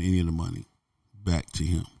not giving any of the money back to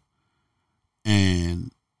him.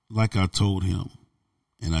 And like I told him,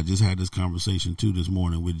 and I just had this conversation too this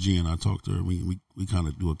morning with Jen. I talked to her. We kind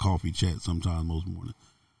of do a coffee chat sometime most morning.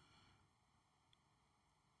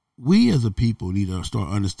 we as a people need to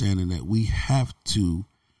start understanding that we have to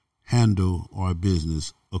handle our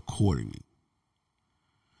business accordingly.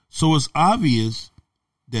 So it's obvious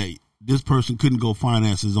that this person couldn't go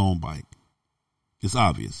finance his own bike. It's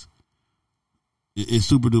obvious. It's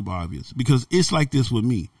super duper obvious, because it's like this with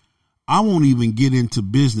me. I won't even get into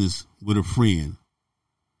business with a friend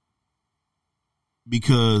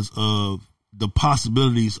because of the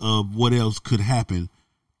possibilities of what else could happen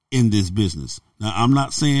in this business. Now, I'm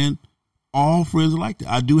not saying all friends are like that.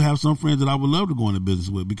 I do have some friends that I would love to go into business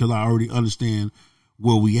with because I already understand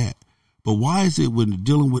where we at. But why is it when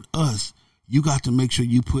dealing with us, you got to make sure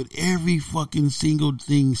you put every fucking single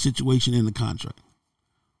thing situation in the contract?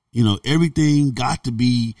 You know, everything got to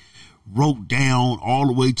be wrote down all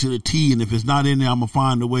the way to the T. And if it's not in there, I'm going to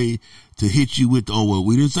find a way to hit you with, oh, well,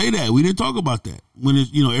 we didn't say that. We didn't talk about that. When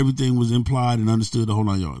it's, you know, everything was implied and understood the whole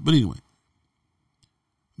 9 yards. But anyway,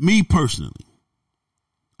 me personally,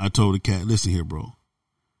 I told the cat, listen here, bro.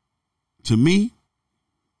 To me,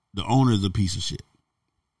 the owner is a piece of shit.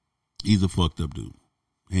 He's a fucked up dude.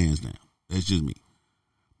 Hands down. That's just me.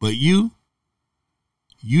 But you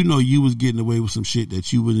know you was getting away with some shit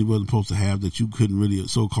that you really wasn't supposed to have, that you couldn't really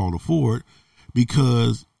so-called afford,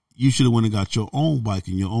 because you should have went and got your own bike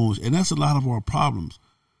and your own. And that's a lot of our problems.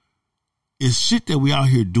 It's shit that we out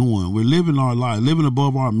here doing. We're living our life, living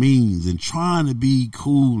above our means and trying to be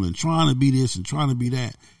cool and trying to be this and trying to be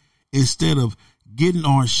that, instead of getting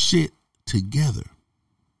our shit together.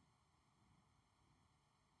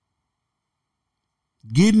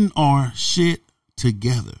 Getting our shit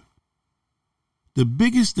together. The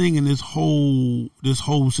biggest thing in this whole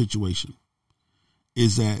situation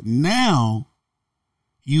is that now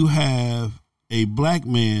you have a black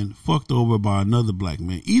man fucked over by another black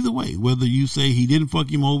man. Either way, whether you say he didn't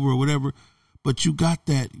fuck him over or whatever, but you got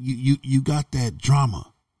that you got that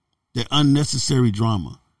drama, that unnecessary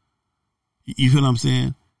drama. You feel what I'm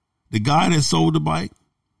saying? The guy that sold the bike,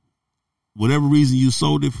 whatever reason you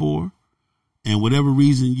sold it for, and whatever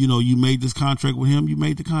reason, you know, you made this contract with him, you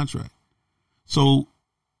made the contract. So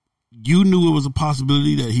you knew it was a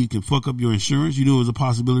possibility that he could fuck up your insurance. You knew it was a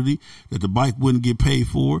possibility that the bike wouldn't get paid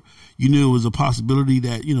for. You knew it was a possibility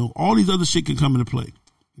that, you know, all these other shit can come into play.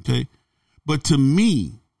 Okay. But to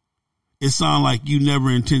me, it sounded like you never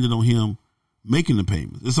intended on him making the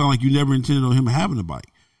payments. It sounded like you never intended on him having a bike.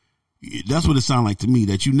 That's what it sounded like to me,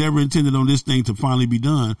 that you never intended on this thing to finally be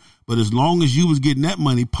done. But as long as you was getting that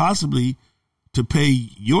money, possibly to pay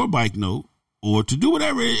your bike note or to do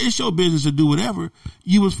whatever, it's your business to do whatever,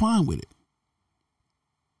 you was fine with it.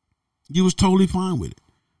 You was totally fine with it.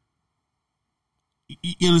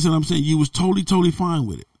 You understand what I'm saying? You was totally fine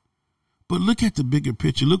with it. But look at the bigger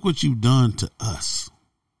picture. Look what you've done to us.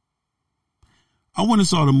 I went and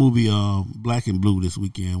saw the movie Black and Blue this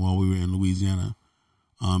weekend while we were in Louisiana.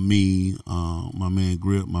 Me, my man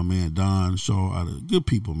Grip, my man Don Shaw, good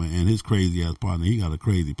people, man, and his crazy ass partner. He got a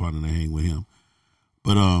crazy partner that hang with him.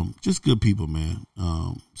 But just good people, man.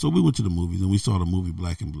 So we went to the movies and we saw the movie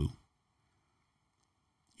Black and Blue.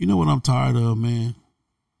 You know what I'm tired of, man?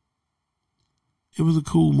 It was a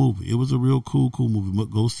cool movie. It was a real cool movie.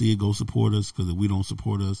 Go see it. Go support us, because if we don't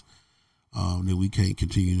support us, then we can't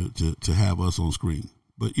continue to have us on screen.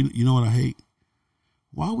 But you know what I hate?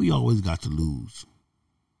 Why we always got to lose?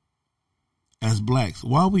 As blacks,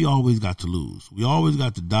 why we always got to lose? We always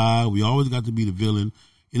got to die. We always got to be the villain.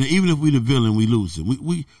 And even if we the villain, we lose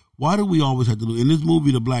it. Why do we always have to lose? In this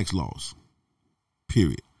movie, the blacks lost.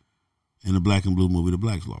 Period. In the Black and Blue movie, the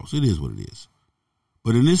blacks lost. It is what it is.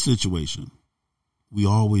 But in this situation, we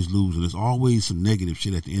always lose. And there's always some negative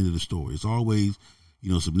shit at the end of the story. It's always,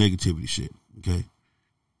 you know, some negativity shit. Okay?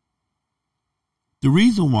 The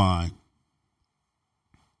reason why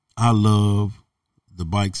I love the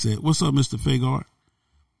bike set. What's up, Mr. Fagart?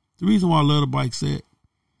 The reason why I love the bike set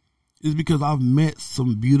is because I've met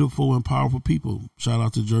some beautiful and powerful people. Shout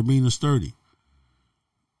out to Jermina Sturdy,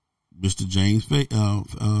 Mr. James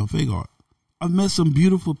Fagart. I've met some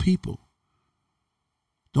beautiful people.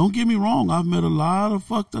 Don't get me wrong. I've met a lot of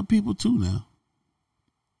fucked up people too now,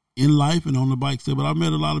 in life and on the bike set, but I've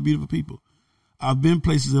met a lot of beautiful people. I've been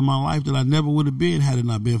places in my life that I never would have been had it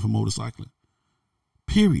not been for motorcycling.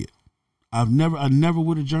 Period. I never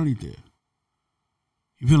would have journeyed there.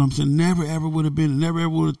 You feel what I'm saying? Never ever would have been, never ever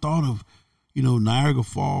would have thought of, you know, Niagara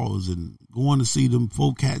Falls and going to see them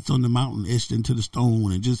 4 cats on the mountain etched into the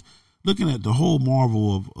stone, and just looking at the whole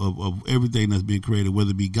marvel of everything that's been created,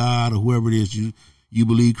 whether it be God or whoever it is you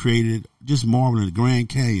believe created it. Just marveling at the Grand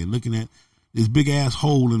Canyon, looking at this big ass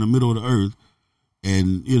hole in the middle of the earth,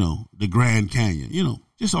 and, you know, the Grand Canyon, you know,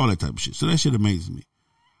 just all that type of shit. So that shit amazes me.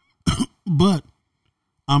 But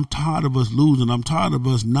I'm tired of us losing. I'm tired of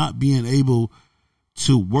us not being able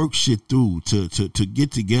to work shit through, to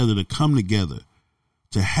get together, to come together,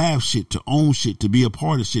 to have shit, to own shit, to be a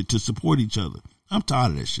part of shit, to support each other. I'm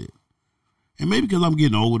tired of that shit. And maybe because I'm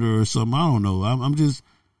getting older or something, I don't know. I'm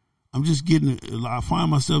just getting, I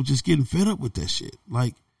find myself just getting fed up with that shit.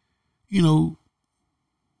 Like, you know,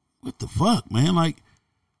 what the fuck, man? Like,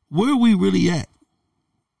 where are we really at?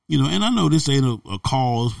 You know, and I know this ain't a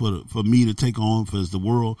cause for me to take on for the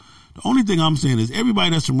world. The only thing I'm saying is everybody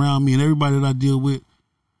that's around me and everybody that I deal with,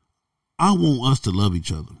 I want us to love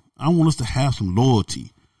each other. I want us to have some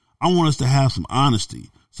loyalty. I want us to have some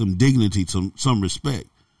honesty, some dignity, some respect.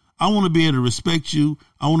 I want to be able to respect you.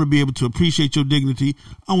 I want to be able to appreciate your dignity.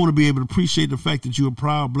 I want to be able to appreciate the fact that you're a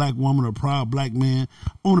proud black woman or a proud black man.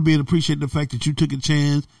 I want to be able to appreciate the fact that you took a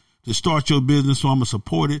chance to start your business, so I'm going to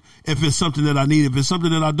support it. If it's something that I need, if it's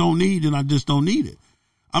something that I don't need, then I just don't need it.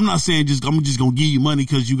 I'm not saying I'm just going to give you money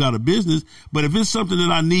because you got a business, but if it's something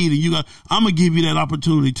that I need and I'm going to give you that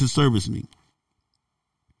opportunity to service me.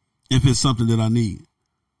 If it's something that I need.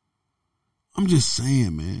 I'm just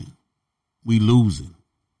saying, man, we losing.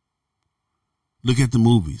 Look at the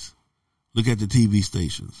movies. Look at the TV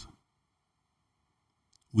stations.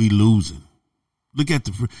 We losing. Look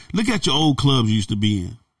at your old clubs you used to be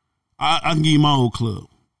in. I can give you my old club.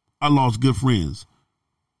 I lost good friends.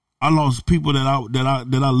 I lost people that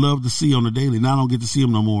I love to see on the daily. Now I don't get to see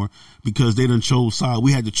them no more because they done chose sides.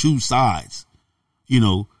 We had to choose sides. You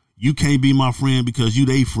know, you can't be my friend because you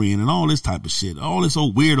they friend and all this type of shit. All this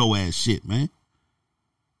old weirdo ass shit, man.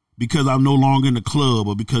 Because I'm no longer in the club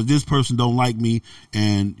or because this person don't like me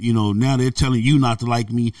and, you know, now they're telling you not to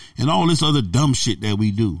like me and all this other dumb shit that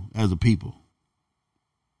we do as a people.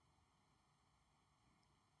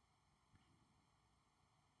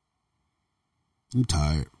 I'm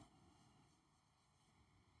tired.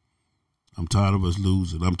 I'm tired of us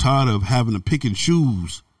losing. I'm tired of having to pick and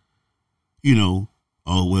choose, you know,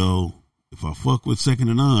 oh, well, if I fuck with Second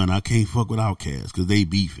and None, I can't fuck with Outkast because they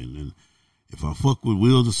beefing. And if I fuck with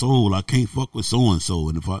Wheels of Soul, I can't fuck with so-and-so.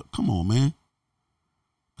 And come on, man.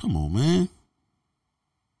 Come on, man.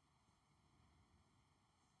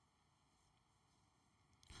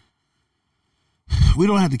 We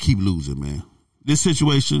don't have to keep losing, man. This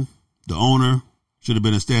situation, the owner should have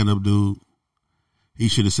been a stand-up dude. He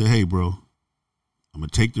should have said, hey, bro, I'm going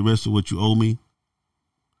to take the rest of what you owe me.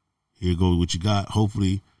 Here goes what you got,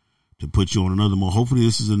 hopefully, to put you on another motorcycle. Hopefully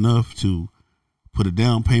this is enough to put a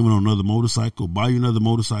down payment on another motorcycle, buy you another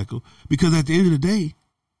motorcycle. Because at the end of the day,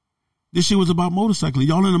 this shit was about motorcycling.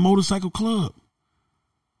 Y'all in a motorcycle club.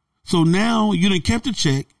 So now you done kept a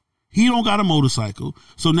check. He don't got a motorcycle.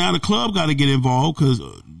 So now the club got to get involved because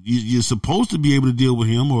you're supposed to be able to deal with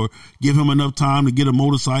him or give him enough time to get a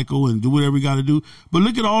motorcycle and do whatever you got to do. But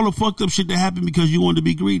look at all the fucked up shit that happened because you wanted to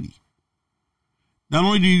be greedy. Not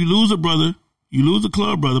only do you lose a brother, you lose a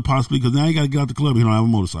club brother possibly because now you got to get out the club. He don't have a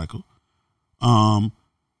motorcycle.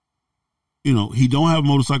 You know, he don't have a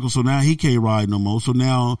motorcycle, so now he can't ride no more. So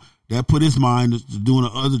now that put his mind to doing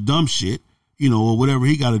other dumb shit, you know, or whatever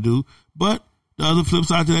he got to do. But the other flip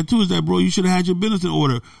side to that too is that, bro, you should have had your business in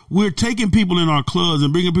order. We're taking people in our clubs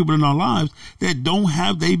and bringing people in our lives that don't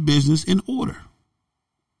have their business in order.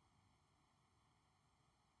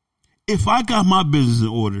 If I got my business in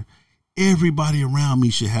order, everybody around me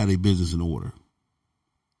should have their business in order.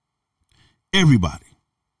 Everybody.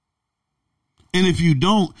 And if you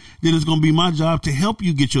don't, then it's going to be my job to help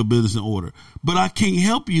you get your business in order. But I can't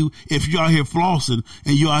help you if you're out here flossing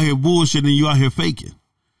and you're out here bullshitting and you're out here faking.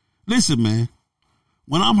 Listen, man,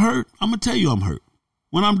 when I'm hurt, I'm going to tell you I'm hurt.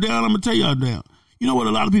 When I'm down, I'm going to tell you I'm down. You know what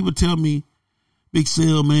a lot of people tell me? Big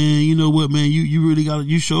Sale, man, you know what, man, you really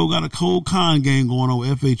you sure got a cold con game going on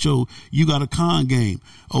with FHO. You got a con game.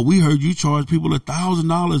 Oh, we heard you charge people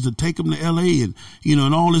 $1,000 to take them to LA and, you know,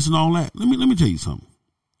 and all this and all that. Let me tell you something.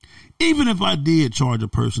 Even if I did charge a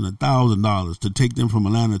person $1,000 to take them from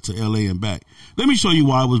Atlanta to LA and back, let me show you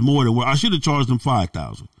why it was more than what I should have charged them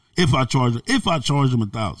 $5,000. If I charged them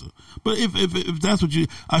 $1,000. But if that's what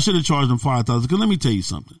I should have charged them $5,000. Because let me tell you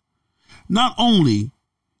something. Not only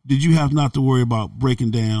did you have not to worry about breaking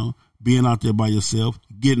down, being out there by yourself,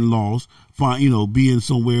 getting lost, being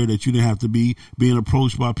somewhere that you didn't have to be, being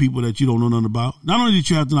approached by people that you don't know nothing about. Not only did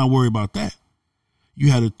you have to not worry about that, you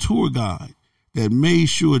had a tour guide that made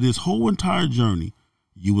sure this whole entire journey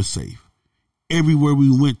you were safe. Everywhere we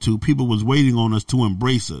went to, people was waiting on us to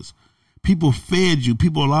embrace us. People fed you.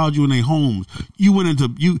 People allowed you in their homes. You went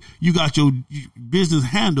into, you got your business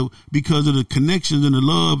handled because of the connections and the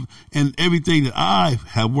love and everything that I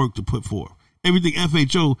have worked to put forth. Everything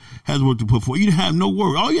FHO has worked to put forth. You didn't have no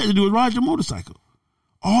worry. All you had to do was ride your motorcycle.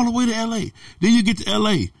 all the way to L.A. Then you get to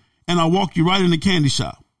L.A., and I walk you right in the candy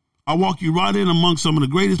shop. I walk you right in among some of the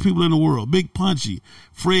greatest people in the world. Big Punchy,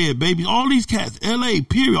 Fred, Baby, all these cats, L.A.,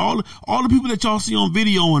 period. All the people that y'all see on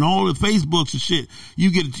video and all the Facebooks and shit,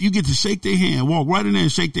 you get to shake their hand, walk right in there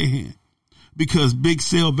and shake their hand. Because Big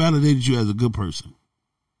Cell validated you as a good person.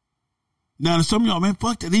 Now, to some of y'all, man,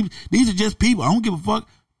 fuck that. These are just people. I don't give a fuck.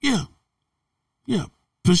 Yeah,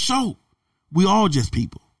 for sure. We all just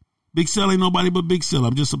people. Big Cell ain't nobody but Big Cell.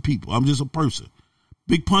 I'm just a people. I'm just a person.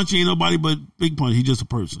 Big Punch ain't nobody but Big Punch. He's just a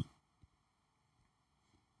person.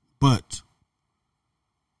 But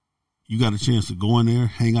you got a chance to go in there,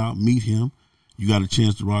 hang out, meet him. You got a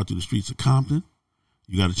chance to ride through the streets of Compton.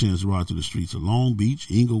 You got a chance to ride through the streets of Long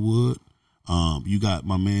Beach, Inglewood. You got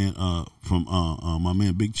my man from my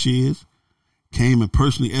man Big Chiz. Came and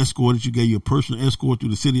personally escorted you, gave you a personal escort through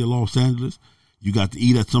the city of Los Angeles. You got to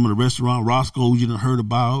eat at some of the restaurants, Roscoe's you done heard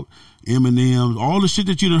about, M&M's, all the shit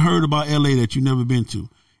that you done heard about L.A. that you never been to.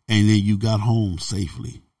 And then you got home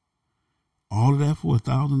safely. All of that for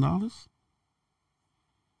 $1,000?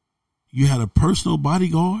 You had a personal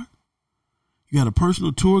bodyguard? You had a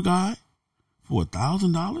personal tour guide for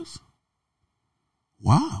 $1,000?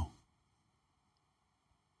 Wow.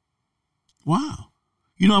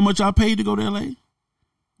 You know how much I paid to go to L.A.?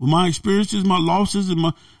 With my experiences, my losses,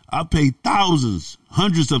 and I paid thousands,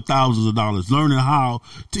 hundreds of thousands of dollars learning how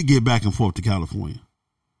to get back and forth to California.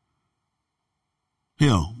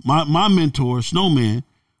 Hell, my mentor, Snowman,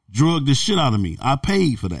 drugged the shit out of me. I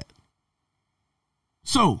paid for that.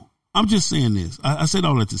 So, I'm just saying this. I said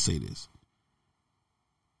all that to say this.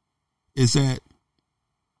 Is that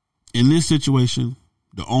in this situation,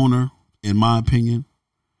 the owner, in my opinion,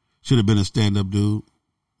 should have been a stand-up dude.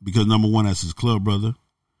 Because number one, that's his club brother.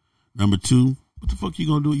 Number two, what the fuck you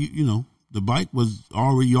gonna do? You know, the bike was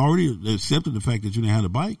you already accepted the fact that you didn't have a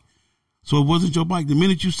bike. So it wasn't your bike. The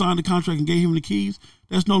minute you signed the contract and gave him the keys,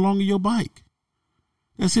 that's no longer your bike.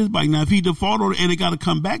 That's his bike. Now, if he defaulted on it and it got to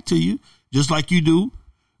come back to you, just like you do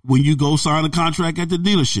when you go sign a contract at the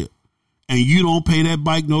dealership and you don't pay that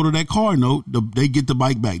bike note or that car note, they get the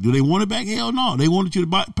bike back. Do they want it back? Hell no. They wanted you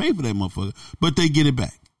to pay for that motherfucker, but they get it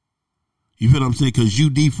back. You feel what I'm saying? Because you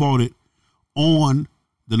defaulted on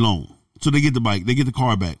the loan. So they get the bike, they get the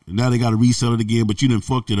car back. And now they got to resell it again, but you done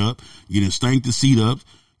fucked it up. You done stank the seat up.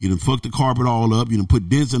 You done fucked the carpet all up. You done put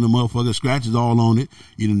dents in the motherfucker, scratches all on it.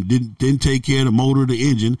 You done didn't take care of the motor, the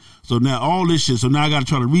engine. So now all this shit. So now I got to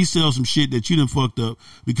try to resell some shit that you done fucked up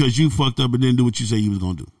because you fucked up and didn't do what you say you was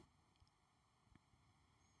going to do.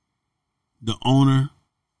 The owner,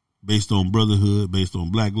 based on brotherhood, based on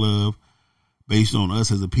black love, based on us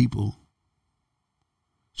as a people,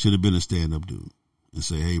 should have been a stand-up dude and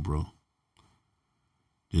say, hey, bro,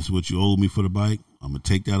 this is what you owe me for the bike. I'm going to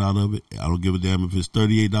take that out of it. I don't give a damn if it's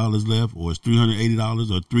 $38 left or it's $380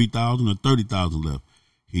 or $3,000 or $30,000 left.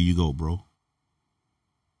 Here you go, bro.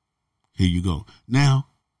 Here you go. Now,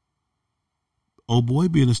 old boy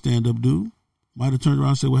being a stand-up dude might have turned around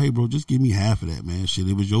and said, well, hey, bro, just give me half of that, man. Shit,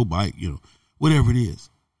 it was your bike, you know, whatever it is.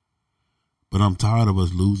 But I'm tired of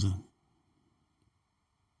us losing.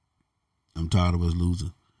 I'm tired of us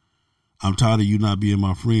losing. I'm tired of you not being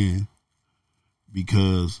my friend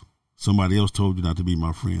because somebody else told you not to be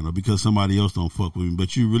my friend or because somebody else don't fuck with me,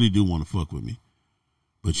 but you really do want to fuck with me.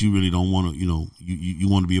 But you really don't want to, you know, you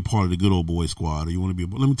want to be a part of the good old boy squad or you want to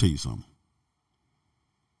be let me tell you something.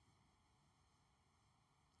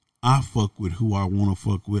 I fuck with who I want to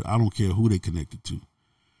fuck with. I don't care who they connected to.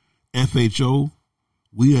 FHO,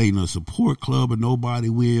 we ain't a support club of nobody.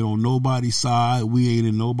 We ain't on nobody's side. We ain't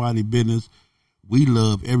in nobody's business. We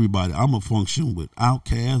love everybody. I'm going to function with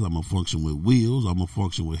Outkast. I'm going to function with Wheels. I'm going to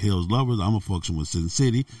function with Hell's Lovers. I'm going to function with Sin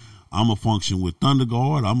City. I'm going to function with Thunder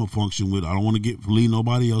Guard. I'm going to function with, I don't want to leave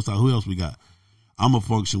nobody else out. Who else we got? I'm going to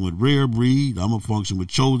function with Rare Breed. I'm going to function with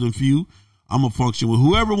Chosen Few. I'm going to function with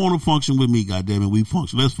whoever want to function with me, goddammit. We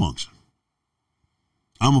function. Let's function.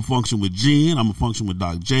 I'm going to function with Jen. I'm going to function with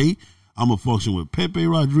Doc J. I'm going to function with Pepe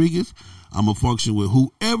Rodriguez. I'm going to function with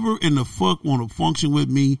whoever in the fuck want to function with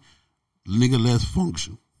me. Nigga, let's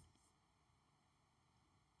function.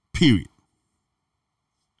 Period.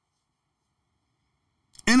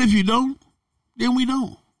 And if you don't, then we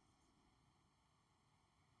don't.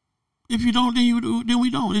 If you don't, then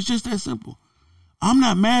we don't. It's just that simple. I'm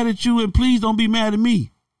not mad at you, and please don't be mad at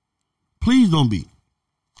me. Please don't be.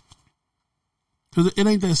 Because it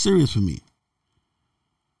ain't that serious for me.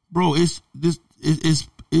 Bro, it's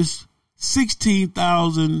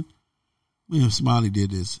 16,000. Me and Smiley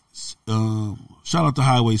did this. Shout out to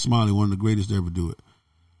Highway Smiley, one of the greatest to ever do it.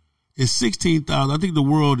 It's 16,000. I think the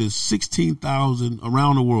world is 16,000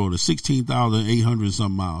 around the world. It's 16,800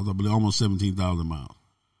 some miles. I believe almost 17,000 miles.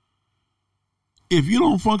 if you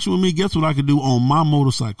don't function with me, guess what I could do on my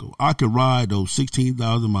motorcycle? I could ride those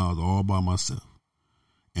 16,000 miles all by myself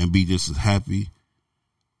and be just as happy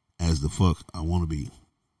as the fuck I want to be.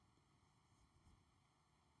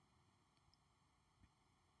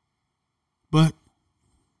 But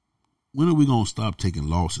when are we going to stop taking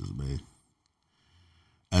losses, man?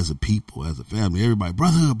 As a people, as a family, everybody,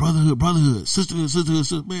 brotherhood,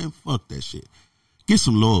 sisterhood, man, fuck that shit. Get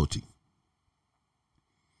some loyalty.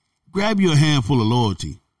 Grab you a handful of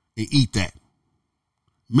loyalty and eat that.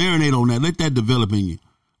 Marinate on that. Let that develop in you.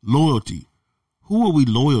 Loyalty. Who are we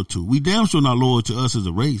loyal to? We damn sure not loyal to us as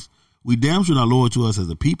a race. We damn sure not loyal to us as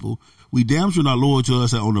a people. We damn sure not loyal to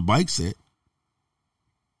us on the bike set.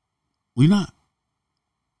 We not.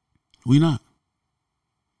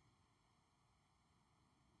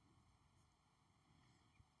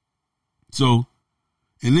 So,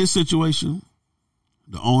 in this situation,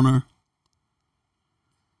 the owner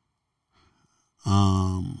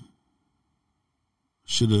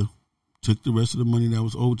should have took the rest of the money that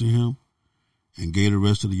was owed to him and gave the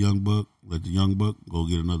rest of the young buck, let the young buck go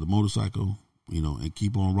get another motorcycle, and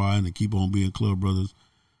keep on riding and keep on being club brothers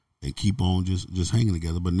and keep on just hanging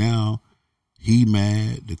together. But now he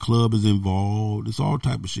mad, the club is involved. It's all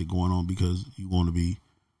type of shit going on because you want to be,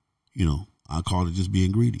 I call it just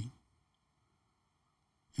being greedy.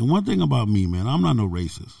 And one thing about me, man, I'm not no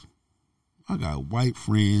racist. I got white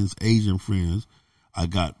friends, Asian friends. I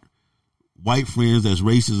got white friends that's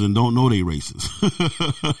racist and don't know they racist.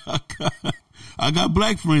 I got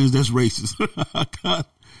black friends that's racist.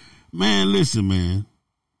 Man.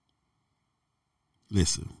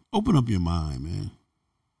 Listen, open up your mind, man.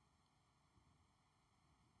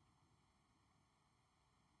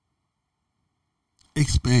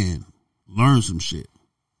 Expand. Learn some shit.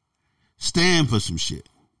 Stand for some shit.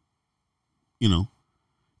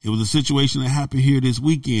 It was a situation that happened here this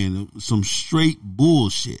weekend. Some straight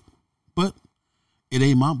bullshit. But it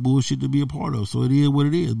ain't my bullshit to be a part of, so it is what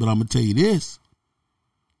it is. But I'm going to tell you this.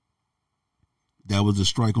 That was a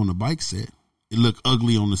strike on the bike set. It looked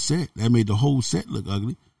ugly on the set. That made the whole set look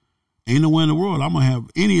ugly. Ain't nowhere in the world I'm going to have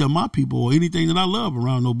any of my people or anything that I love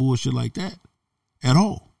around no bullshit like that at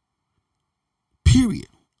all. Period.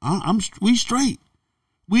 We straight.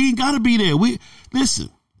 We ain't got to be there. Listen,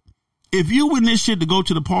 if you win this shit to go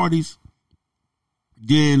to the parties,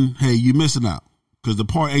 then, hey, you missing out. Because the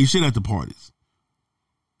party ain't shit at the parties.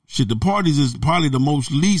 Shit, the parties is probably the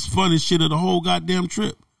most least funnest shit of the whole goddamn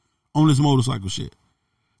trip on this motorcycle shit.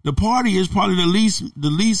 The party is probably the least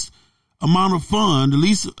amount of fun, the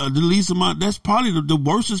least amount. That's probably the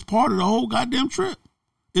worstest part of the whole goddamn trip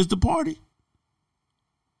is the party.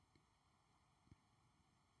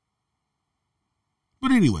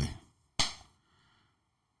 But anyway,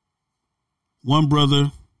 one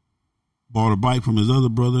brother bought a bike from his other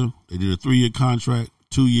brother. They did a 3-year contract,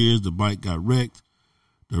 2 years, the bike got wrecked.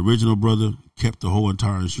 The original brother kept the whole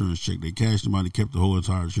entire insurance check. They cashed him out and kept the whole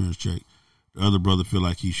entire insurance check. The other brother feel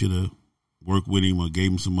like he should have worked with him or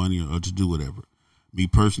gave him some money or to do whatever. Me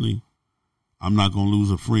personally, I'm not going to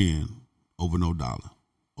lose a friend over no dollar,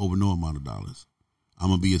 over no amount of dollars. I'm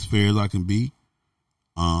going to be as fair as I can be.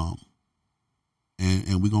 And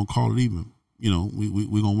we're going to call it even.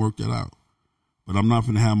 We're going to work that out. But I'm not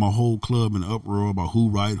going to have my whole club in uproar about who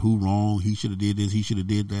right, who wrong. He should have did this. He should have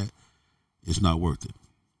did that. It's not worth it.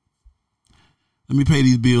 Let me pay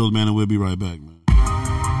these bills, man, and we'll be right back, man.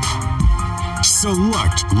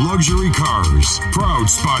 Select Luxury Cars, proud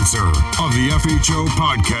sponsor of the FHO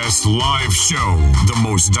Podcast Live Show. The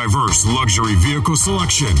most diverse luxury vehicle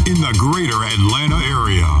selection in the greater Atlanta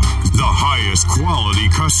area. The highest quality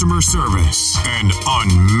customer service and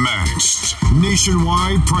unmatched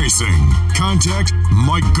nationwide pricing. Contact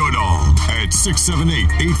Mike Goodall at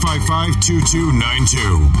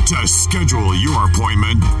 678-855-2292 to schedule your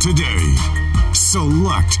appointment today.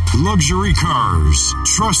 Select Luxury Cars,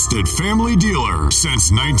 trusted family dealer since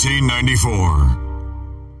 1994.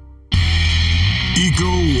 Eco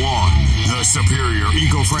One, the superior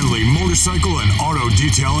eco-friendly motorcycle and auto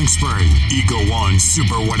detailing spray. Eco One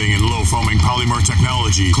super wetting and low foaming polymer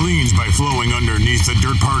technology cleans by flowing underneath the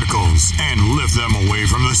dirt particles and lift them away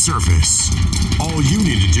from the surface. All you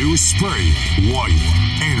need to do is spray, wipe,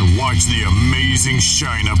 and watch the amazing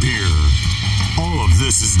shine appear. All of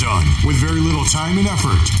this is done with very little time and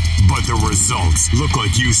effort, but the results look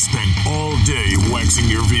like you spent all day waxing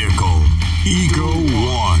your vehicle. Eco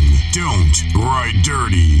One. Don't ride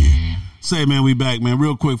dirty. Say, man, we back, man.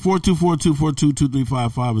 Real quick,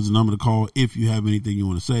 424-242-2355 is the number to call if you have anything you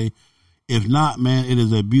want to say. If not, man, it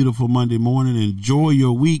is a beautiful Monday morning. Enjoy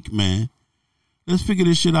your week, man. Let's figure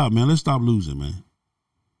this shit out, man. Let's stop losing, man.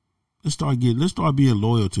 Let's start being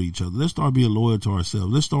loyal to each other. Let's start being loyal to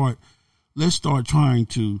ourselves. Let's start trying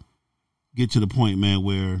to get to the point, man,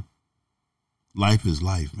 where life is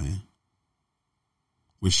life, man.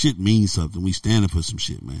 Where shit means something. We standing for some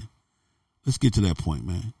shit, man. Let's get to that point,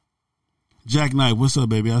 man. Jack Knight, what's up,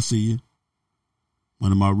 baby? I see you.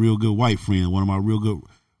 One of my real good white friends, one of my real good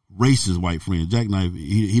racist white friends. Jack Knight,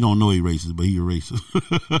 he don't know he racist, but he a racist.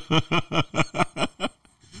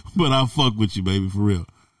 But I fuck with you, baby, for real.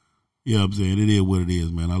 You know what I'm saying? It is what it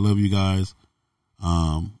is, man. I love you guys.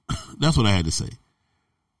 That's what I had to say.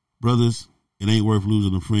 Brothers, it ain't worth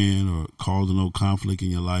losing a friend or causing no conflict in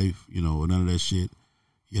your life, you know, or none of that shit.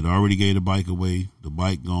 You had already gave the bike away. The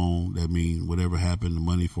bike gone. That means whatever happened, the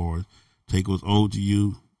money for it. Take what's owed to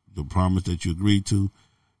you, the promise that you agreed to.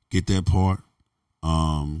 Get that part.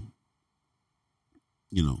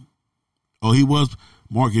 You know. Oh, he was,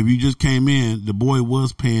 Mark, if you just came in, the boy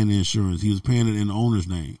was paying the insurance. He was paying it in the owner's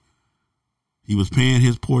name. He was paying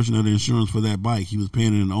his portion of the insurance for that bike. He was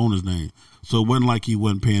paying it in the owner's name. So it wasn't like he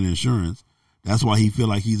wasn't paying the insurance. That's why he feel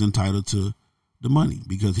like he's entitled to the money,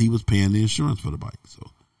 because he was paying the insurance for the bike. So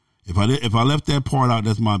if I left that part out,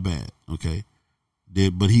 that's my bad, okay?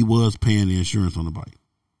 But he was paying the insurance on the bike.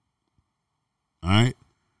 All right?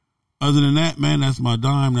 Other than that, man, that's my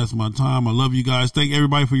dime. That's my time. I love you guys. Thank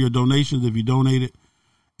everybody for your donations if you donated.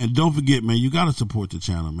 And don't forget, man, you got to support the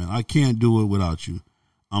channel, man. I can't do it without you.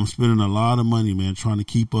 I'm spending a lot of money, man, trying to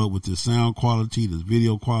keep up with this sound quality, this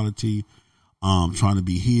video quality, trying to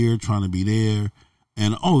be here, trying to be there.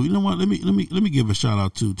 And, oh, you know what? Let me give a shout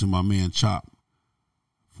out to my man Chop,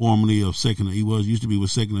 formerly of used to be with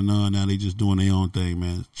Second to None. Now they just doing their own thing,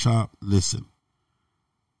 man. Chop, listen.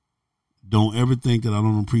 Don't ever think that I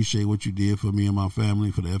don't appreciate what you did for me and my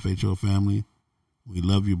family, for the FHO family. We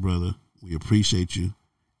love you, brother. We appreciate you.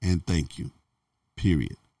 And thank you.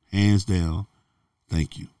 Period. Hands down.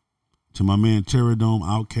 Thank you. To my man Terradome,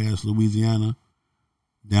 Outcast, Louisiana,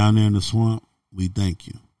 down there in the swamp, we thank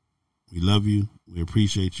you. We love you. We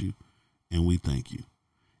appreciate you. And we thank you.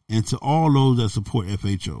 And to all those that support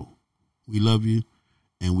FHO, we love you.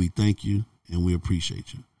 And we thank you. And we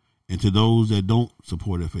appreciate you. And to those that don't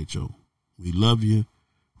support FHO, we love you,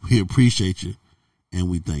 we appreciate you, and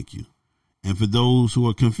we thank you. And for those who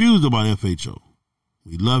are confused about FHO,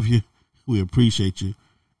 we love you, we appreciate you,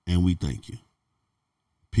 and we thank you.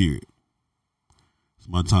 Period. It's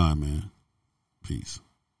my time, man. Peace.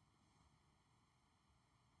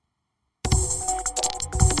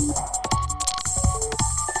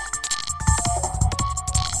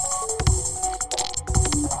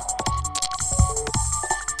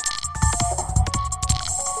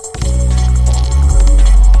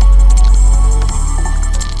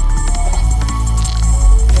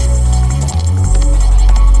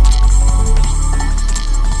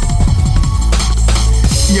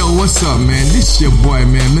 What's up, man? This your boy,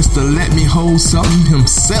 man, Mr. Let Me Hold Something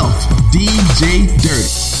himself, DJ Dirty.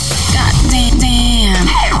 God damn.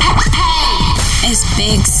 Hey. It's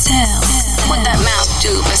Big Cell. What that mouth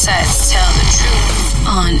do besides tell the truth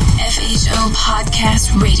on FHO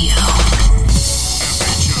Podcast Radio.